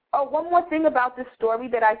parents. Oh, one more thing about this story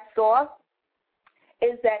that I saw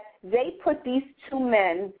is that they put these two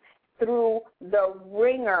men through the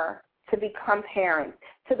ringer to become parents,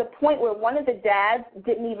 to the point where one of the dads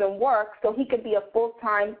didn't even work so he could be a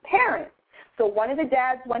full-time parent. So one of the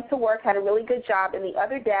dads went to work, had a really good job, and the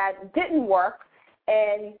other dad didn't work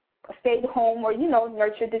and stayed home or,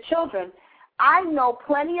 nurtured the children. I know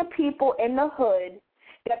plenty of people in the hood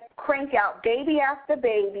that crank out baby after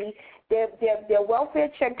baby. Their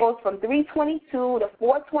welfare check goes from $322 to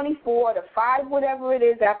 $424 to $5 whatever it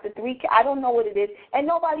is after three. I don't know what it is, and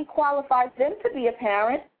nobody qualifies them to be a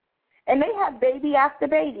parent, and they have baby after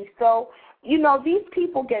baby. So, these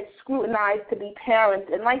people get scrutinized to be parents,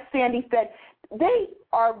 and like Sandy said, they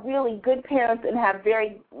are really good parents and have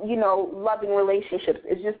very, loving relationships.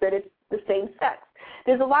 It's just that it's the same sex.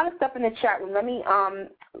 There's a lot of stuff in the chat room. Let me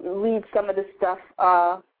read some of the stuff,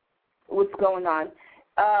 what's going on.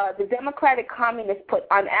 The Democratic Communists put,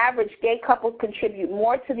 on average, gay couples contribute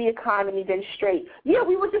more to the economy than straight. Yeah,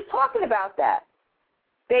 we were just talking about that.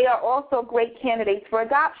 They are also great candidates for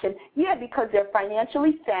adoption. Yeah, because they're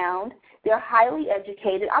financially sound. They're highly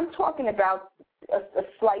educated. I'm talking about a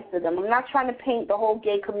slice of them. I'm not trying to paint the whole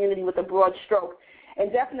gay community with a broad stroke.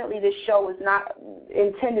 And definitely this show is not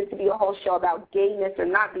intended to be a whole show about gayness or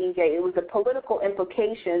not being gay. It was the political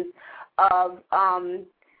implications of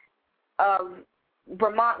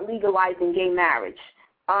Vermont legalizing gay marriage.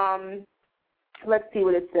 let's see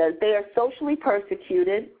what it says. They are socially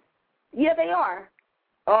persecuted. Yeah, they are.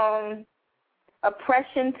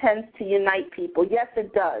 Oppression tends to unite people. Yes,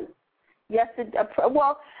 it does. Yes,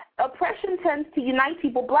 oppression tends to unite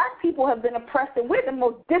people. Black people have been oppressed, and we're the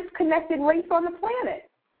most disconnected race on the planet.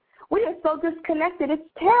 We are so disconnected, it's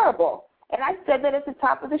terrible. And I said that at the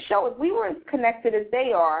top of the show. If we were as connected as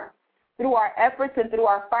they are through our efforts and through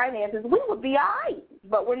our finances, we would be all right,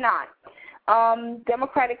 but we're not.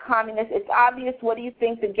 Democratic communists, it's obvious. What do you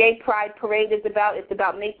think the gay pride parade is about? It's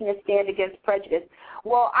about making a stand against prejudice.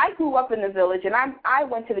 Well, I grew up in the village, and I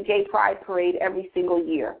went to the gay pride parade every single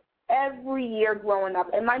year growing up.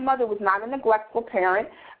 And my mother was not a neglectful parent.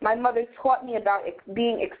 My mother taught me about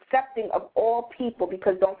being accepting of all people,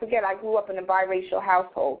 because don't forget, I grew up in a biracial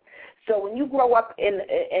household. So when you grow up in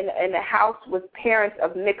a house with parents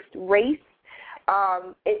of mixed race,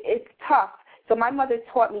 it's tough. So my mother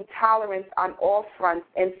taught me tolerance on all fronts.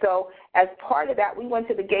 And so as part of that, we went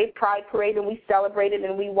to the Gay Pride Parade, and we celebrated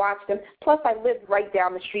and we watched them. Plus, I lived right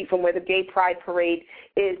down the street from where the Gay Pride Parade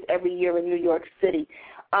is every year in New York City.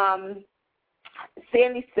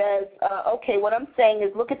 Sandy says, okay, what I'm saying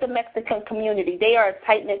is look at the Mexican community. They are a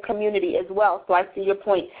tight-knit community as well, so I see your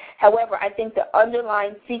point. However, I think the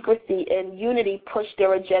underlying secrecy and unity pushed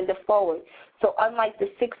their agenda forward. So unlike the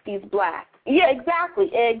 60s black. Yeah, exactly.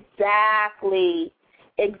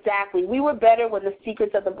 We were better when the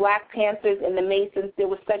secrets of the Black Panthers and the Masons, there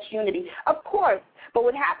was such unity. Of course, but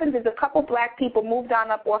what happens is a couple black people moved on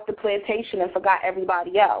up off the plantation and forgot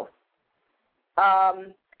everybody else.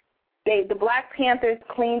 The Black Panthers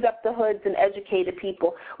cleaned up the hoods and educated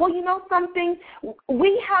people. Well, you know something?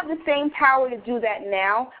 We have the same power to do that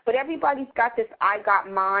now, but everybody's got this I got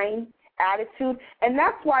mine attitude, and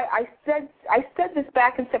that's why I said this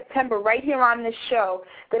back in September right here on this show,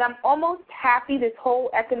 that I'm almost happy this whole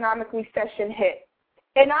economic recession hit.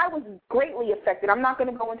 And I was greatly affected. I'm not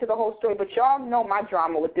going to go into the whole story, but y'all know my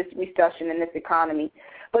drama with this recession and this economy.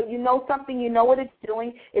 But you know something? You know what it's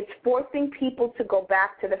doing? It's forcing people to go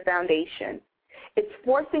back to the foundation. It's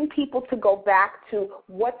forcing people to go back to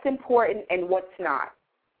what's important and what's not.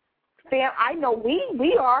 Fam, I know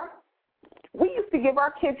we are. We used to give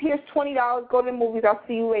our kids, here's $20, go to the movies, I'll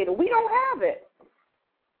see you later. We don't have it.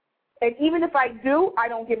 And even if I do, I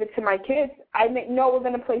don't give it to my kids. No, we're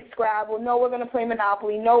going to play Scrabble. No, we're going to play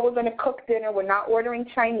Monopoly. No, we're going to cook dinner. We're not ordering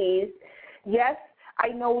Chinese. Yes, I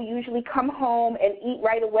know we usually come home and eat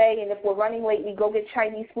right away, and if we're running late, we go get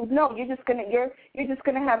Chinese food. No, you're just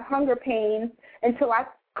gonna have hunger pains until I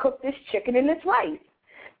cook this chicken and this rice.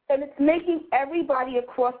 And it's making everybody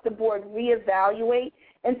across the board reevaluate.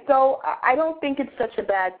 And so I don't think it's such a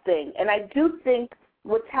bad thing. And I do think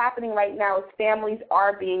what's happening right now is families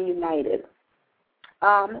are being united.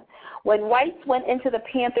 When whites went into the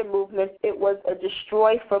Panther movement, it was a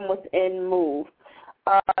destroy from within move.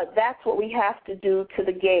 That's what we have to do to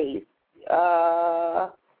the gays.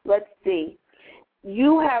 Let's see.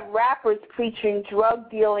 You have rappers preaching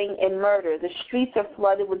drug dealing and murder. The streets are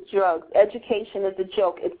flooded with drugs. Education is a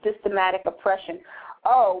joke. It's systematic oppression.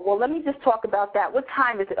 Oh, well, let me just talk about that. What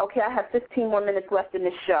time is it? Okay, I have 15 more minutes left in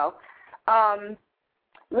this show.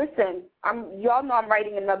 Listen, y'all know I'm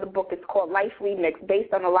writing another book. It's called Life Remixed,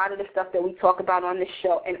 based on a lot of the stuff that we talk about on this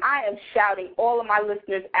show. And I am shouting all of my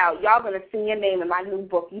listeners out. Y'all going to see your name in my new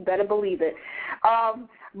book. You better believe it.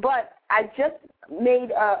 But I just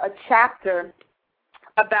made a chapter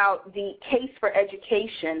about the case for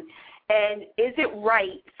education. And is it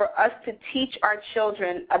right for us to teach our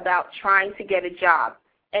children about trying to get a job?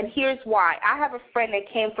 And here's why. I have a friend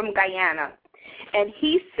that came from Guyana. And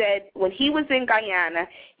he said when he was in Guyana,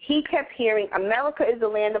 he kept hearing, America is the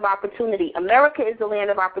land of opportunity. America is the land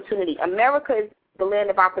of opportunity. America is the land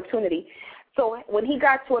of opportunity. So when he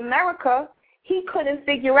got to America, he couldn't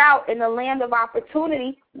figure out in the land of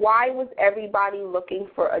opportunity, why was everybody looking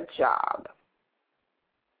for a job?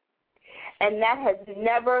 And that has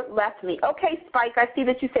never left me. Okay, Spike, I see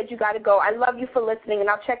that you said you got to go. I love you for listening, and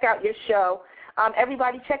I'll check out your show.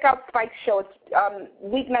 Everybody, check out Spike's show. It's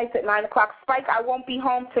weeknights at 9 o'clock. Spike, I won't be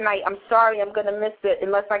home tonight. I'm sorry. I'm going to miss it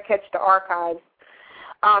unless I catch the archives.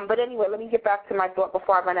 But anyway, let me get back to my thought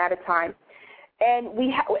before I run out of time. And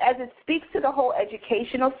as it speaks to the whole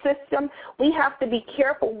educational system, we have to be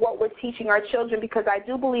careful what we're teaching our children, because I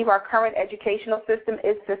do believe our current educational system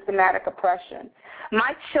is systematic oppression.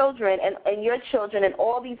 My children and your children and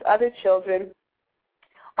all these other children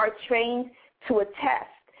are trained to a test,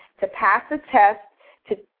 to pass a test,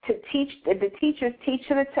 to teach. The teachers teach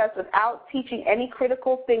to the test without teaching any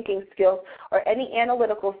critical thinking skills or any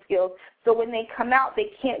analytical skills. So when they come out,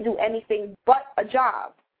 they can't do anything but a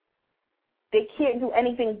job. they can't do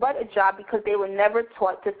anything but a job because they were never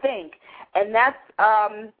taught to think. And that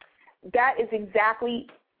is exactly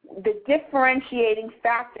the differentiating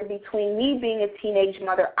factor between me being a teenage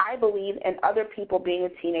mother, I believe, and other people being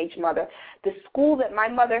a teenage mother. The school that my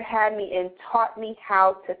mother had me in taught me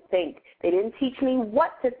how to think. They didn't teach me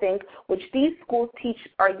what to think, which these schools teach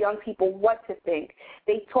our young people what to think.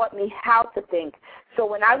 They taught me how to think. So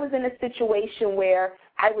when I was in a situation where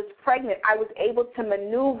I was pregnant, I was able to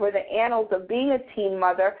maneuver the annals of being a teen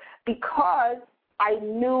mother because I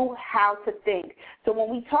knew how to think. So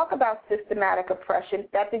when we talk about systematic oppression,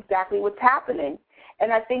 that's exactly what's happening.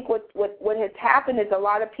 And I think what has happened is a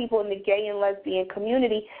lot of people in the gay and lesbian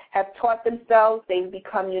community have taught themselves, they've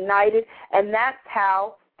become united, and that's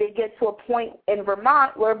how they get to a point in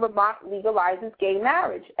Vermont where Vermont legalizes gay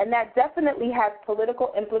marriage. And that definitely has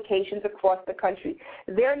political implications across the country.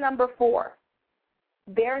 They're number 4.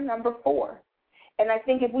 They're number 4. And I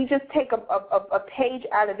think if we just take a page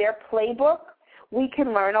out of their playbook, we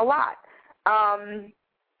can learn a lot.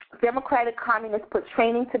 Democratic communists put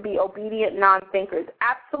training to be obedient non-thinkers.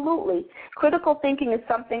 Absolutely. Critical thinking is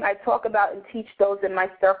something I talk about and teach those in my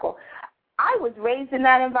circle. I was raised in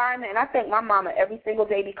that environment, and I thank my mama every single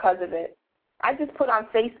day because of it. I just put on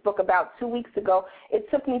Facebook about 2 weeks ago, it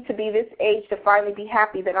took me to be this age to finally be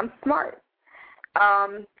happy that I'm smart.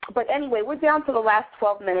 But anyway, we're down to the last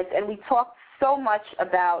 12 minutes, and we talked so much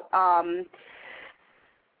about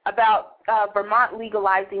Vermont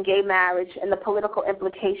legalizing gay marriage and the political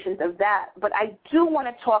implications of that. But I do want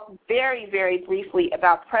to talk very, very briefly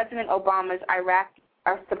about President Obama's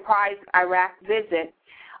surprise Iraq visit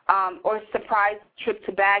or surprise trip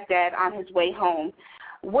to Baghdad on his way home.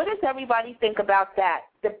 What does everybody think about that?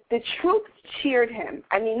 The troops cheered him.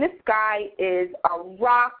 I mean, this guy is a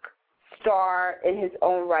rock star in his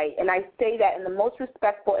own right, and I say that in the most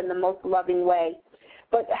respectful and the most loving way.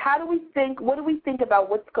 But what do we think about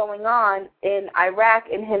what's going on in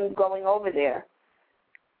Iraq and him going over there?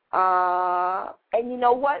 And you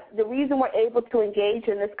know what? The reason we're able to engage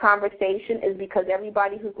in this conversation is because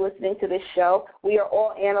everybody who's listening to this show, we are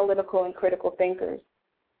all analytical and critical thinkers.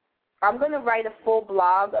 I'm going to write a full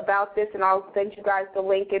blog about this, and I'll send you guys the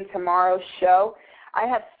link in tomorrow's show. I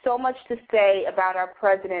have so much to say about our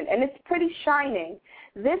president, and it's pretty shining.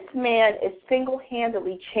 This man is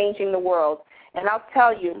single-handedly changing the world. And I'll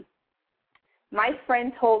tell you, my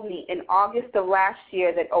friend told me in August of last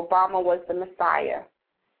year that Obama was the Messiah.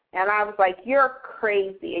 And I was like, you're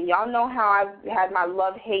crazy. And y'all know how I've had my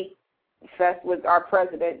love-hate fest with our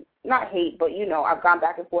president. Not hate, but, you know, I've gone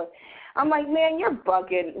back and forth. I'm like, man, you're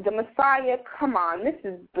bugging. The Messiah, come on, this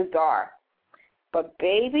is bizarre. But,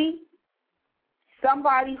 baby,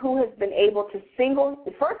 somebody who has been able to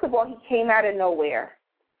first of all, he came out of nowhere.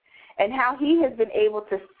 And how he has been able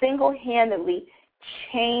to single-handedly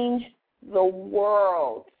change the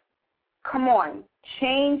world. Come on,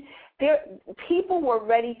 change. People were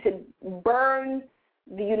ready to burn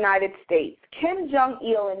the United States. Kim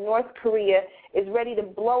Jong-il in North Korea is ready to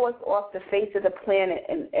blow us off the face of the planet.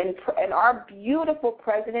 And our beautiful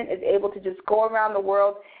president is able to just go around the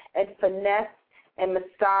world and finesse and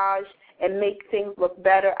massage and make things look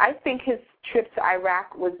better. I think his trip to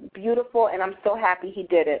Iraq was beautiful, and I'm so happy he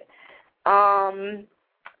did it.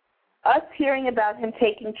 Us hearing about him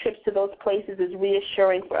taking trips to those places is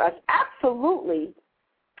reassuring for us. Absolutely.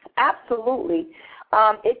 Absolutely.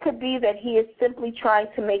 It could be that he is simply trying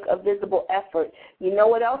to make a visible effort. You know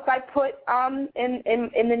what else I put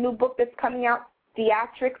in the new book that's coming out?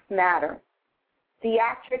 Theatrics matter.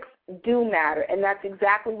 Theatrics do matter, and that's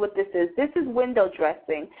exactly what this is. This is window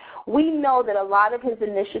dressing. We know that a lot of his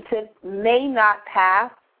initiatives may not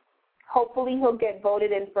pass. Hopefully he'll get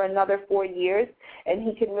voted in for another 4 years, and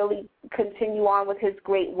he can really continue on with his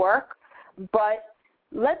great work. But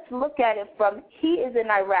let's look at it from, he is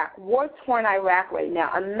in Iraq, war-torn Iraq right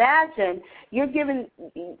now. Imagine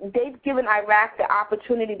they've given Iraq the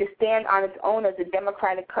opportunity to stand on its own as a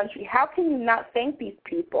democratic country. How can you not thank these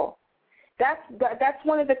people? That's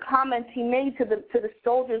one of the comments he made to the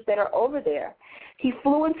soldiers that are over there. He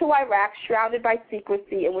flew into Iraq shrouded by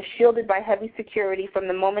secrecy and was shielded by heavy security from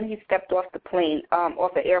the moment he stepped off the plane,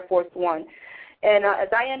 off of Air Force One. And as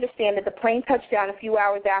I understand it, the plane touched down a few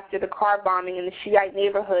hours after the car bombing in the Shiite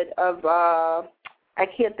neighborhood of, I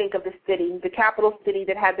can't think of the city, the capital city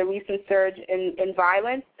that had the recent surge in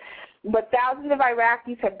violence. But thousands of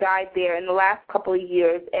Iraqis have died there in the last couple of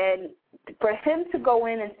years. And for him to go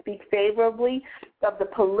in and speak favorably of the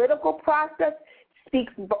political process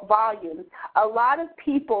speaks volumes. A lot of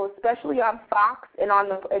people, especially on Fox and on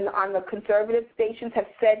the conservative stations, have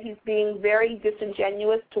said he's being very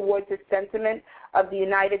disingenuous towards the sentiment of the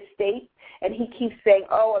United States, and he keeps saying,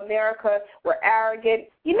 "Oh, America, we're arrogant."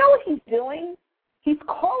 You know what he's doing? He's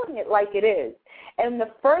calling it like it is. And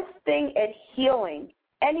the first thing at healing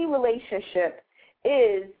any relationship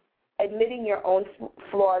is admitting your own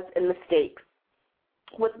flaws and mistakes.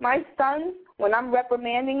 With my sons, when I'm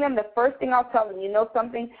reprimanding them, the first thing I'll tell them, you know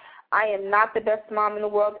something, I am not the best mom in the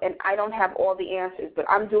world, and I don't have all the answers, but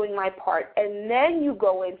I'm doing my part. And then you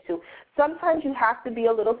go into, sometimes you have to be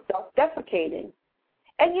a little self-deprecating.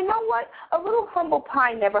 And you know what? A little humble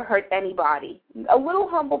pie never hurt anybody. A little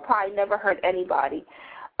humble pie never hurt anybody.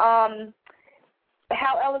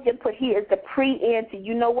 How Elegant put here is the pre-ante.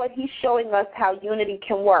 You know what? He's showing us how unity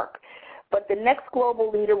can work. But the next global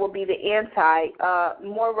leader will be the anti,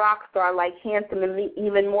 more rock star like handsome and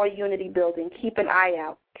even more unity building. Keep an eye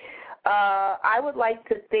out. I would like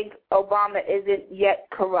to think Obama isn't yet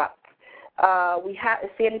corrupt.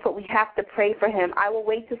 Sandy put, we have to pray for him. I will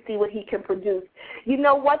wait to see what he can produce. You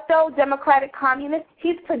know what, though, Democratic Communist?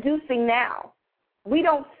 He's producing now. We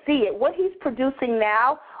don't see it. What he's producing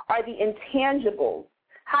now are the intangibles.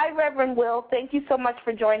 Hi, Reverend Will. Thank you so much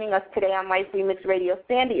for joining us today on Life Remix Radio.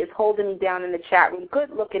 Sandy is holding me down in the chat room. Good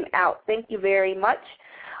looking out. Thank you very much.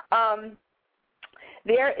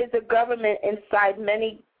 There is a government inside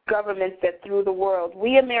many governments that through the world.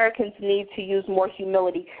 We Americans need to use more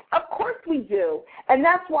humility. Of course we do. And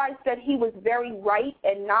that's why I said he was very right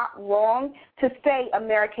and not wrong to say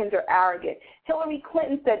Americans are arrogant. Hillary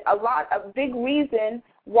Clinton said a big reason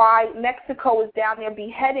why Mexico is down there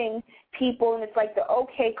beheading people, and it's like the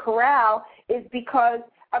OK Corral, is because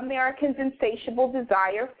Americans' insatiable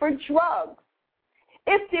desire for drugs.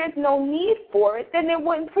 If there's no need for it, then they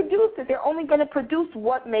wouldn't produce it. They're only going to produce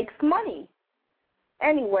what makes money.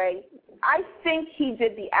 Anyway, I think he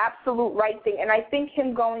did the absolute right thing, and I think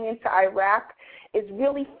him going into Iraq is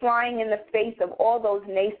really flying in the face of all those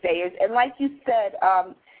naysayers. And like you said,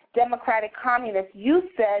 Democratic Communists, you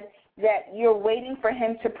said that you're waiting for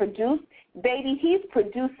him to produce. Baby, he's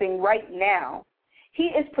producing right now. He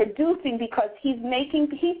is producing because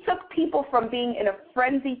he took people from being in a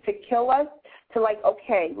frenzy to kill us to like,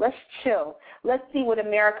 okay, let's chill. Let's see what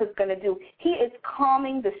America's going to do. He is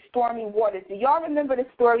calming the stormy waters. Do y'all remember the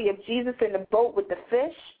story of Jesus in the boat with the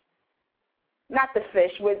fish? Not the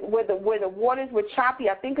fish, where the waters were choppy.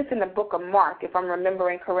 I think it's in the book of Mark, if I'm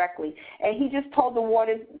remembering correctly. And he just told the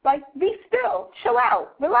waters, like, be still, chill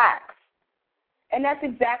out, relax. And that's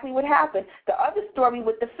exactly what happened. The other story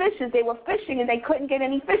with the fishes, they were fishing and they couldn't get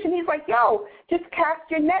any fish. And he's like, yo, just cast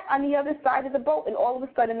your net on the other side of the boat. And all of a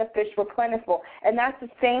sudden the fish were plentiful. And that's the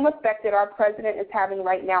same effect that our president is having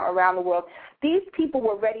right now around the world. These people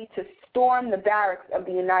were ready to storm the barracks of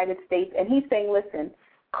the United States. And he's saying, listen,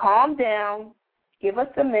 calm down, give us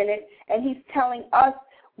a minute. And he's telling us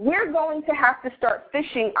we're going to have to start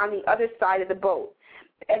fishing on the other side of the boat.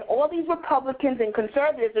 And all these Republicans and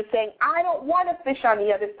conservatives are saying, I don't want to fish on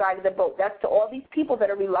the other side of the boat. That's to all these people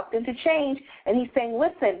that are reluctant to change. And he's saying,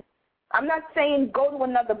 listen, I'm not saying go to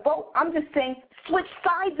another boat. I'm just saying switch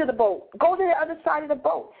sides of the boat. Go to the other side of the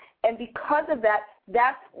boat. And because of that,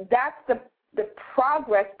 that's the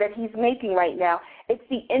progress that he's making right now. It's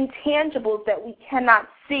the intangibles that we cannot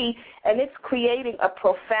see, and it's creating a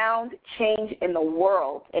profound change in the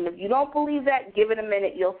world. And if you don't believe that, give it a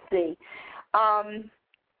minute, you'll see.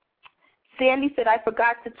 Sandy said, I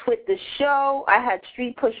forgot to tweet the show. I had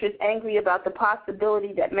street pushers angry about the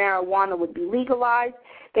possibility that marijuana would be legalized.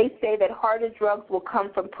 They say that harder drugs will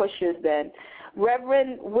come from pushers then.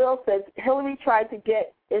 Reverend Will says, Hillary tried to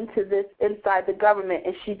get into this inside the government,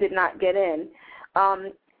 and she did not get in.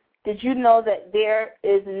 Did you know that there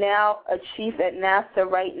is now a chief at NASA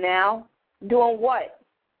right now? Doing what?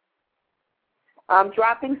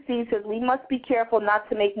 Dropping Seed says, we must be careful not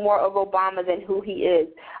to make more of Obama than who he is.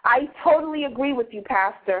 I totally agree with you,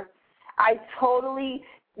 Pastor.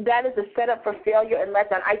 That is a setup for failure and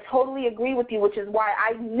letdown. I totally agree with you, which is why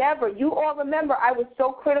you all remember I was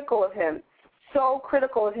so critical of him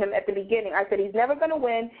at the beginning. I said he's never going to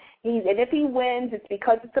win, and if he wins, it's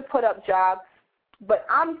because it's a put-up job. But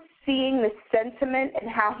I'm seeing the sentiment and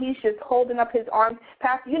how he's just holding up his arms.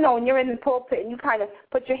 Pastor, you know, when you're in the pulpit and you kind of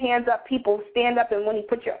put your hands up, people stand up, and when you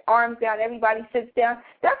put your arms down, everybody sits down.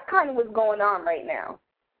 That's kind of what's going on right now.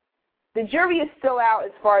 The jury is still out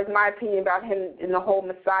as far as my opinion about him in the whole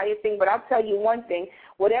Messiah thing, but I'll tell you one thing.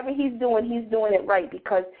 Whatever he's doing it right,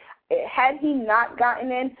 because had he not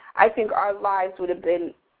gotten in, I think our lives would have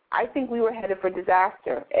been, I think we were headed for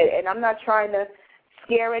disaster. And I'm not trying to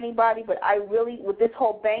scare anybody, but I really, with this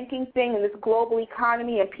whole banking thing and this global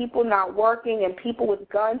economy and people not working and people with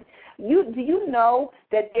guns, do you know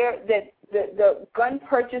that the gun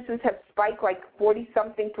purchases have spiked like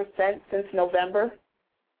 40-something% since November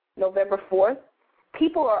 4th?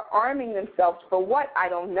 People are arming themselves for what? I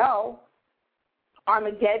don't know.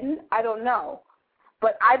 Armageddon? I don't know.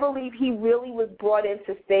 But I believe he really was brought in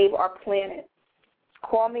to save our planet.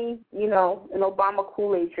 Call me, an Obama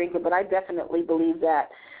Kool-Aid drinker, but I definitely believe that.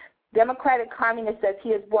 Democratic Communist says he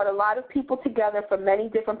has brought a lot of people together from many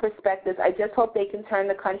different perspectives. I just hope they can turn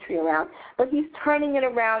the country around. But he's turning it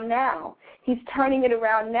around now. He's turning it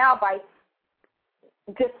around now by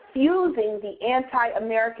diffusing the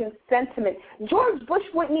anti-American sentiment. George Bush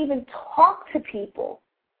wouldn't even talk to people.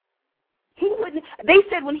 He wouldn't. They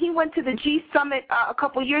said when he went to the G Summit a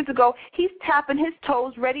couple years ago, he's tapping his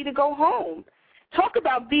toes, ready to go home. Talk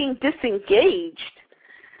about being disengaged.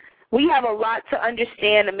 We have a lot to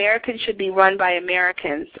understand. Americans should be run by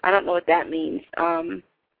Americans. I don't know what that means.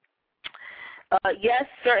 Yes,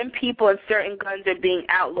 certain people and certain guns are being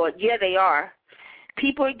outlawed. Yeah, they are.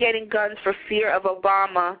 People are getting guns for fear of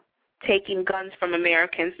Obama taking guns from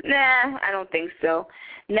Americans. Nah, I don't think so.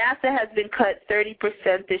 NASA has been cut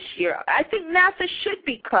 30% this year. I think NASA should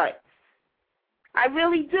be cut. I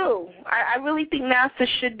really do. I really think NASA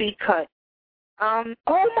should be cut. Oh,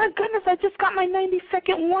 my goodness, I just got my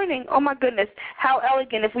 90-second warning. Oh, my goodness. How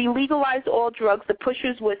elegant. If we legalized all drugs, the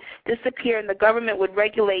pushers would disappear and the government would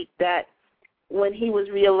regulate that when he was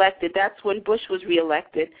reelected. That's when Bush was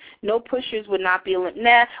reelected. No pushers would not be –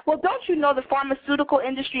 nah. Well, don't you know the pharmaceutical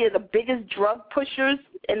industry is the biggest drug pushers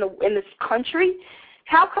in this country?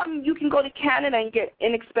 How come you can go to Canada and get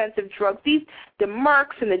inexpensive drugs? The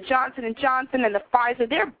Mercks and the Johnson & Johnson and the Pfizer,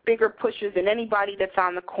 they're bigger pushers than anybody that's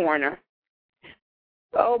on the corner.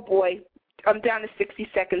 Oh, boy. I'm down to 60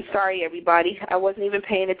 seconds. Sorry, everybody. I wasn't even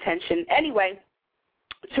paying attention. Anyway,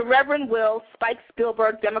 to Reverend Will, Spike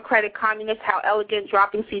Spielberg, Democratic Communist, How Elegant,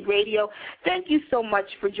 Dropping Seed Radio, thank you so much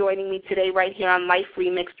for joining me today right here on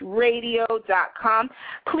LifeRemixedRadio.com.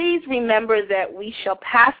 Please remember that we shall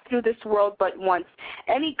pass through this world but once.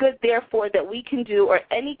 Any good, therefore, that we can do or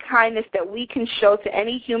any kindness that we can show to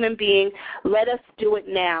any human being, let us do it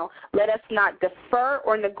now. Let us not defer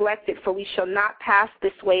or neglect it, for we shall not pass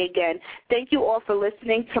this way again. Thank you all for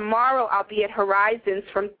listening. Tomorrow I'll be at Horizons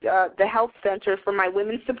from the Health Center for my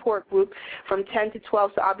Women's Support Group from 10 to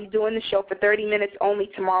 12, so I'll be doing the show for 30 minutes only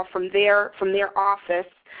tomorrow from their office.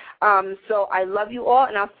 So I love you all,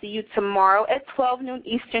 and I'll see you tomorrow at 12 noon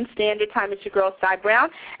Eastern Standard Time. It's your girl, Cy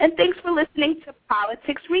Brown, and thanks for listening to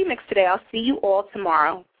Politics Remix today. I'll see you all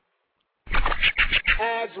tomorrow.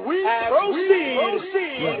 As we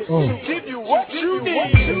proceed to give you what you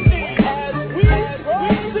need. As we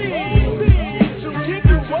proceed to give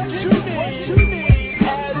you what you need.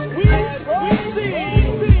 As we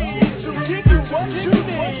proceed to give you what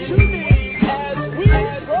you need. As we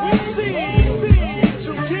proceed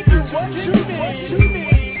to give you what you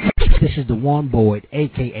need. This is the One Boyd,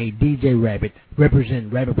 a.k.a. DJ Rabbit, representing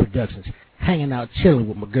Rabbit Productions, hanging out chilling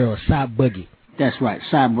with my girl, Cy Boogie. That's right,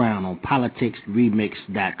 Cy Brown on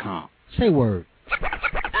politicsremix.com. Say word.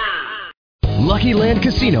 Lucky Land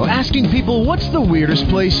Casino, asking people, what's the weirdest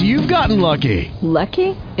place you've gotten lucky?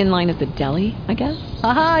 Lucky? In line at the deli, I guess?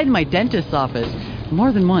 Aha, in my dentist's office.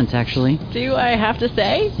 More than once, actually. Do I have to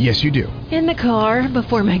say? Yes, you do. In the car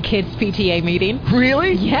before my kids' PTA meeting.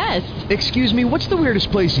 Really? Yes. Excuse me, what's the weirdest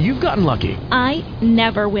place you've gotten lucky? I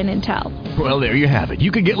never win and tell. Well, there you have it. You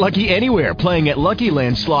can get lucky anywhere, playing at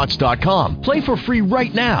LuckyLandSlots.com. Play for free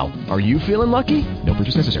right now. Are you feeling lucky? No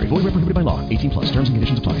purchase necessary. Void where prohibited by law. 18+. Terms and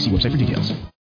conditions apply. See website for details.